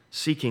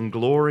 seeking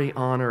glory,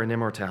 honor, and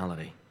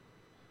immortality?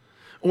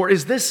 Or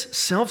is this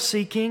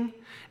self-seeking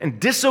and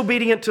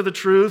disobedient to the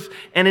truth,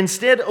 and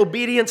instead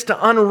obedience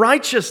to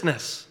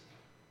unrighteousness?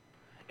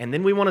 And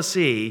then we want to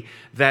see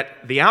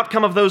that the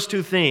outcome of those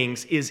two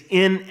things is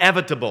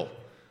inevitable.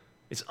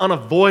 It's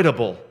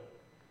unavoidable.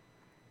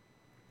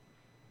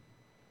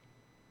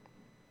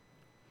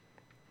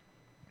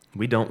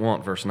 We don't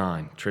want, verse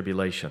 9,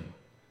 tribulation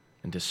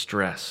and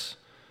distress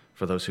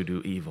for those who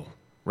do evil.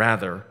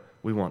 Rather,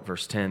 we want,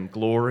 verse 10,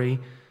 glory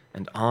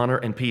and honor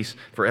and peace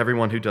for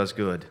everyone who does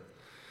good.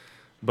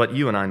 But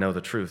you and I know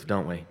the truth,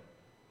 don't we?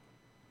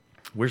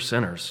 We're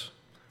sinners.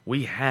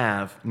 We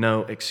have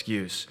no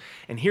excuse.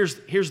 And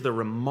here's the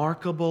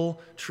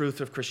remarkable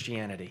truth of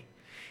Christianity.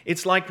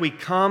 It's like we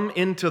come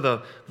into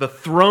the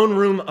throne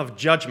room of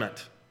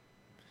judgment,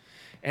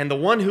 and the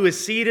one who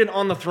is seated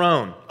on the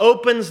throne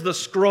opens the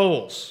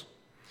scrolls,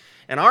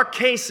 and our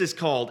case is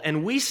called,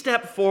 and we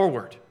step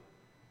forward.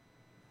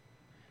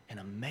 And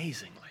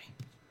amazingly,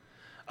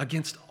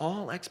 against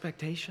all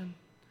expectation,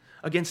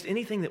 against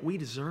anything that we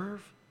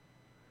deserve,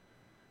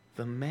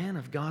 the man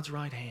of God's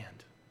right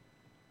hand,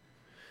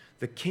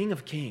 the King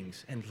of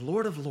Kings and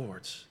Lord of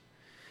Lords,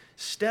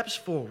 steps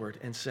forward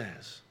and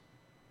says,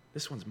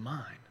 "This one's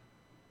mine.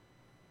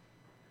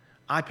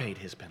 I paid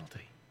his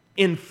penalty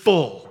in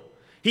full.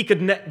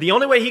 The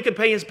only way he could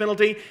pay his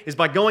penalty is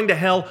by going to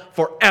hell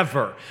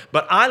forever.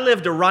 But I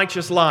lived a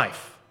righteous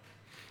life,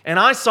 and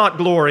I sought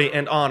glory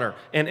and honor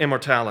and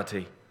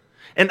immortality.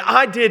 And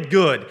I did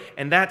good,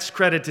 and that's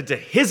credited to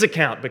his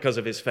account because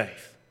of his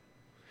faith.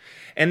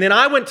 And then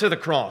I went to the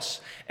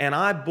cross, and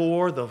I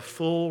bore the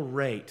full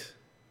weight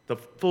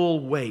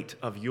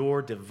of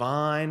your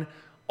divine,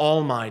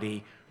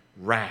 almighty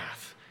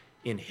wrath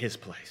in his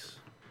place."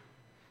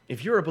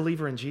 If you're a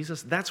believer in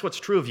Jesus, that's what's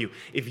true of you.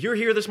 If you're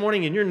here this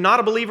morning and you're not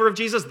a believer of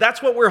Jesus, that's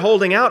what we're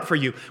holding out for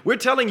you. We're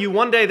telling you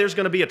one day there's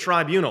going to be a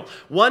tribunal.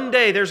 One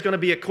day there's going to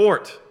be a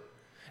court.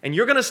 And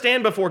you're going to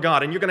stand before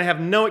God, and you're going to have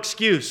no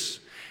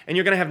excuse. And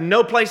you're going to have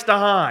no place to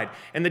hide.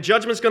 And the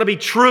judgment's going to be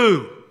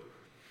true.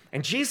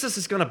 And Jesus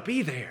is going to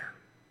be there.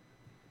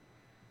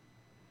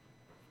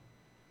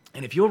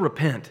 And if you'll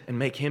repent and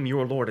make him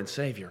your Lord and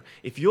Savior,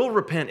 if you'll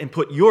repent and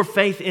put your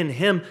faith in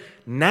him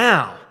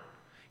now,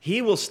 he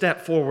will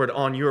step forward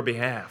on your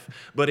behalf.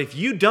 But if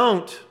you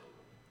don't,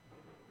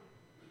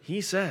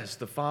 he says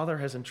the Father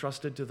has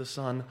entrusted to the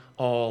Son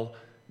all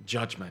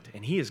judgment,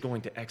 and he is going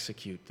to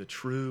execute the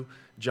true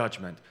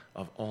judgment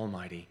of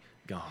Almighty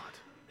God.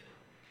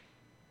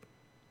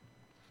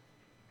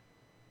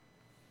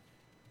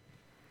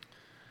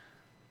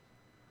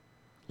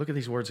 Look at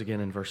these words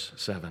again in verse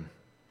 7.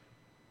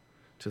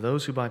 To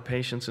those who by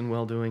patience and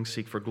well-doing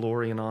seek for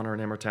glory and honor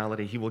and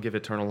immortality, he will give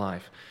eternal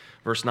life.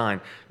 Verse 10,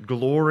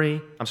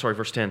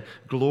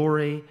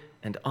 glory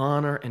and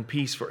honor and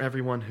peace for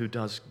everyone who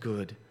does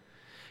good.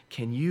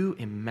 Can you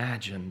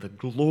imagine the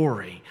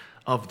glory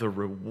of the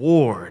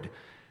reward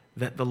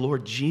that the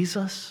Lord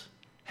Jesus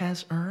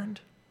has earned?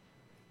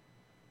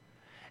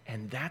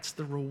 And that's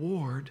the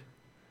reward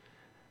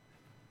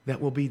that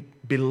will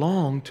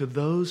belong to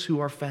those who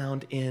are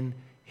found in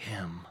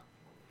him.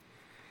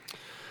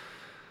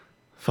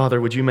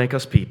 Father, would you make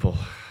us people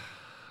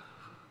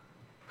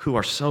who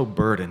are so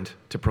burdened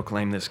to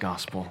proclaim this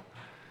gospel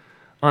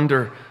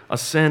under a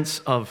sense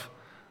of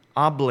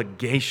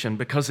obligation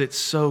because it's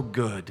so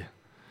good,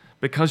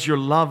 because your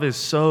love is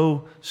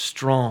so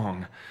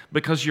strong,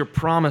 because your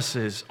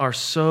promises are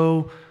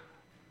so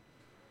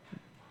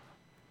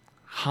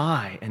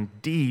high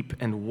and deep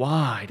and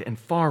wide and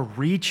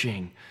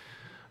far-reaching.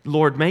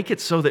 Lord, make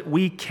it so that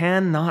we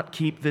cannot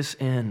keep this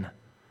in.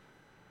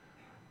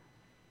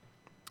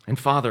 And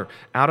Father,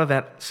 out of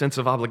that sense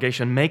of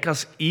obligation, make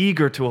us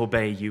eager to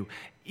obey you,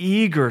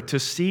 eager to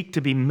seek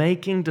to be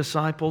making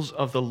disciples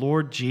of the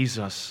Lord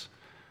Jesus,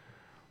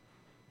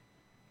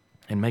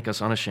 and make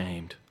us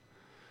unashamed.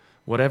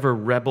 Whatever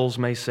rebels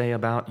may say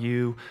about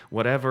you,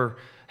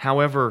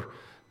 however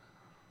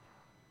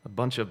a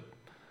bunch of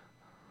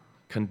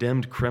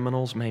condemned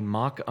criminals may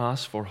mock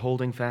us for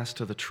holding fast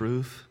to the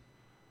truth,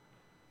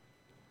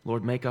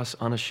 Lord, make us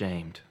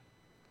unashamed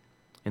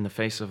in the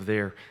face of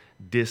their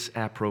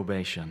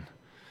disapprobation.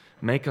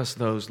 Make us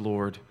those,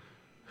 Lord,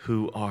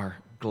 who are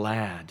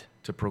glad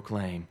to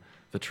proclaim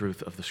the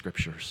truth of the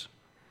Scriptures,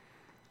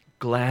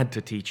 glad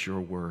to teach your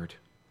word,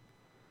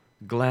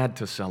 glad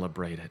to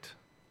celebrate it.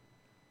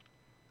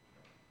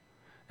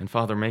 And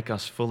Father, make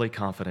us fully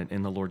confident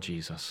in the Lord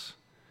Jesus,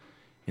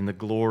 in the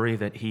glory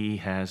that he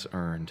has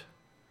earned.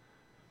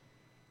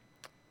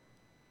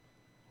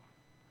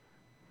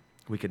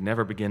 We could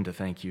never begin to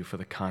thank you for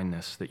the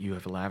kindness that you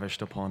have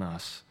lavished upon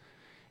us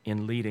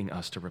in leading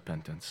us to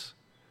repentance.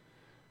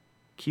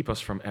 Keep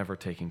us from ever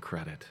taking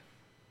credit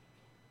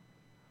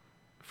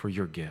for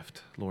your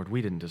gift. Lord,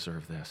 we didn't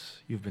deserve this.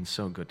 You've been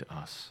so good to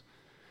us.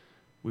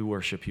 We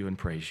worship you and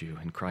praise you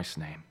in Christ's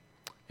name.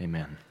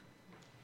 Amen.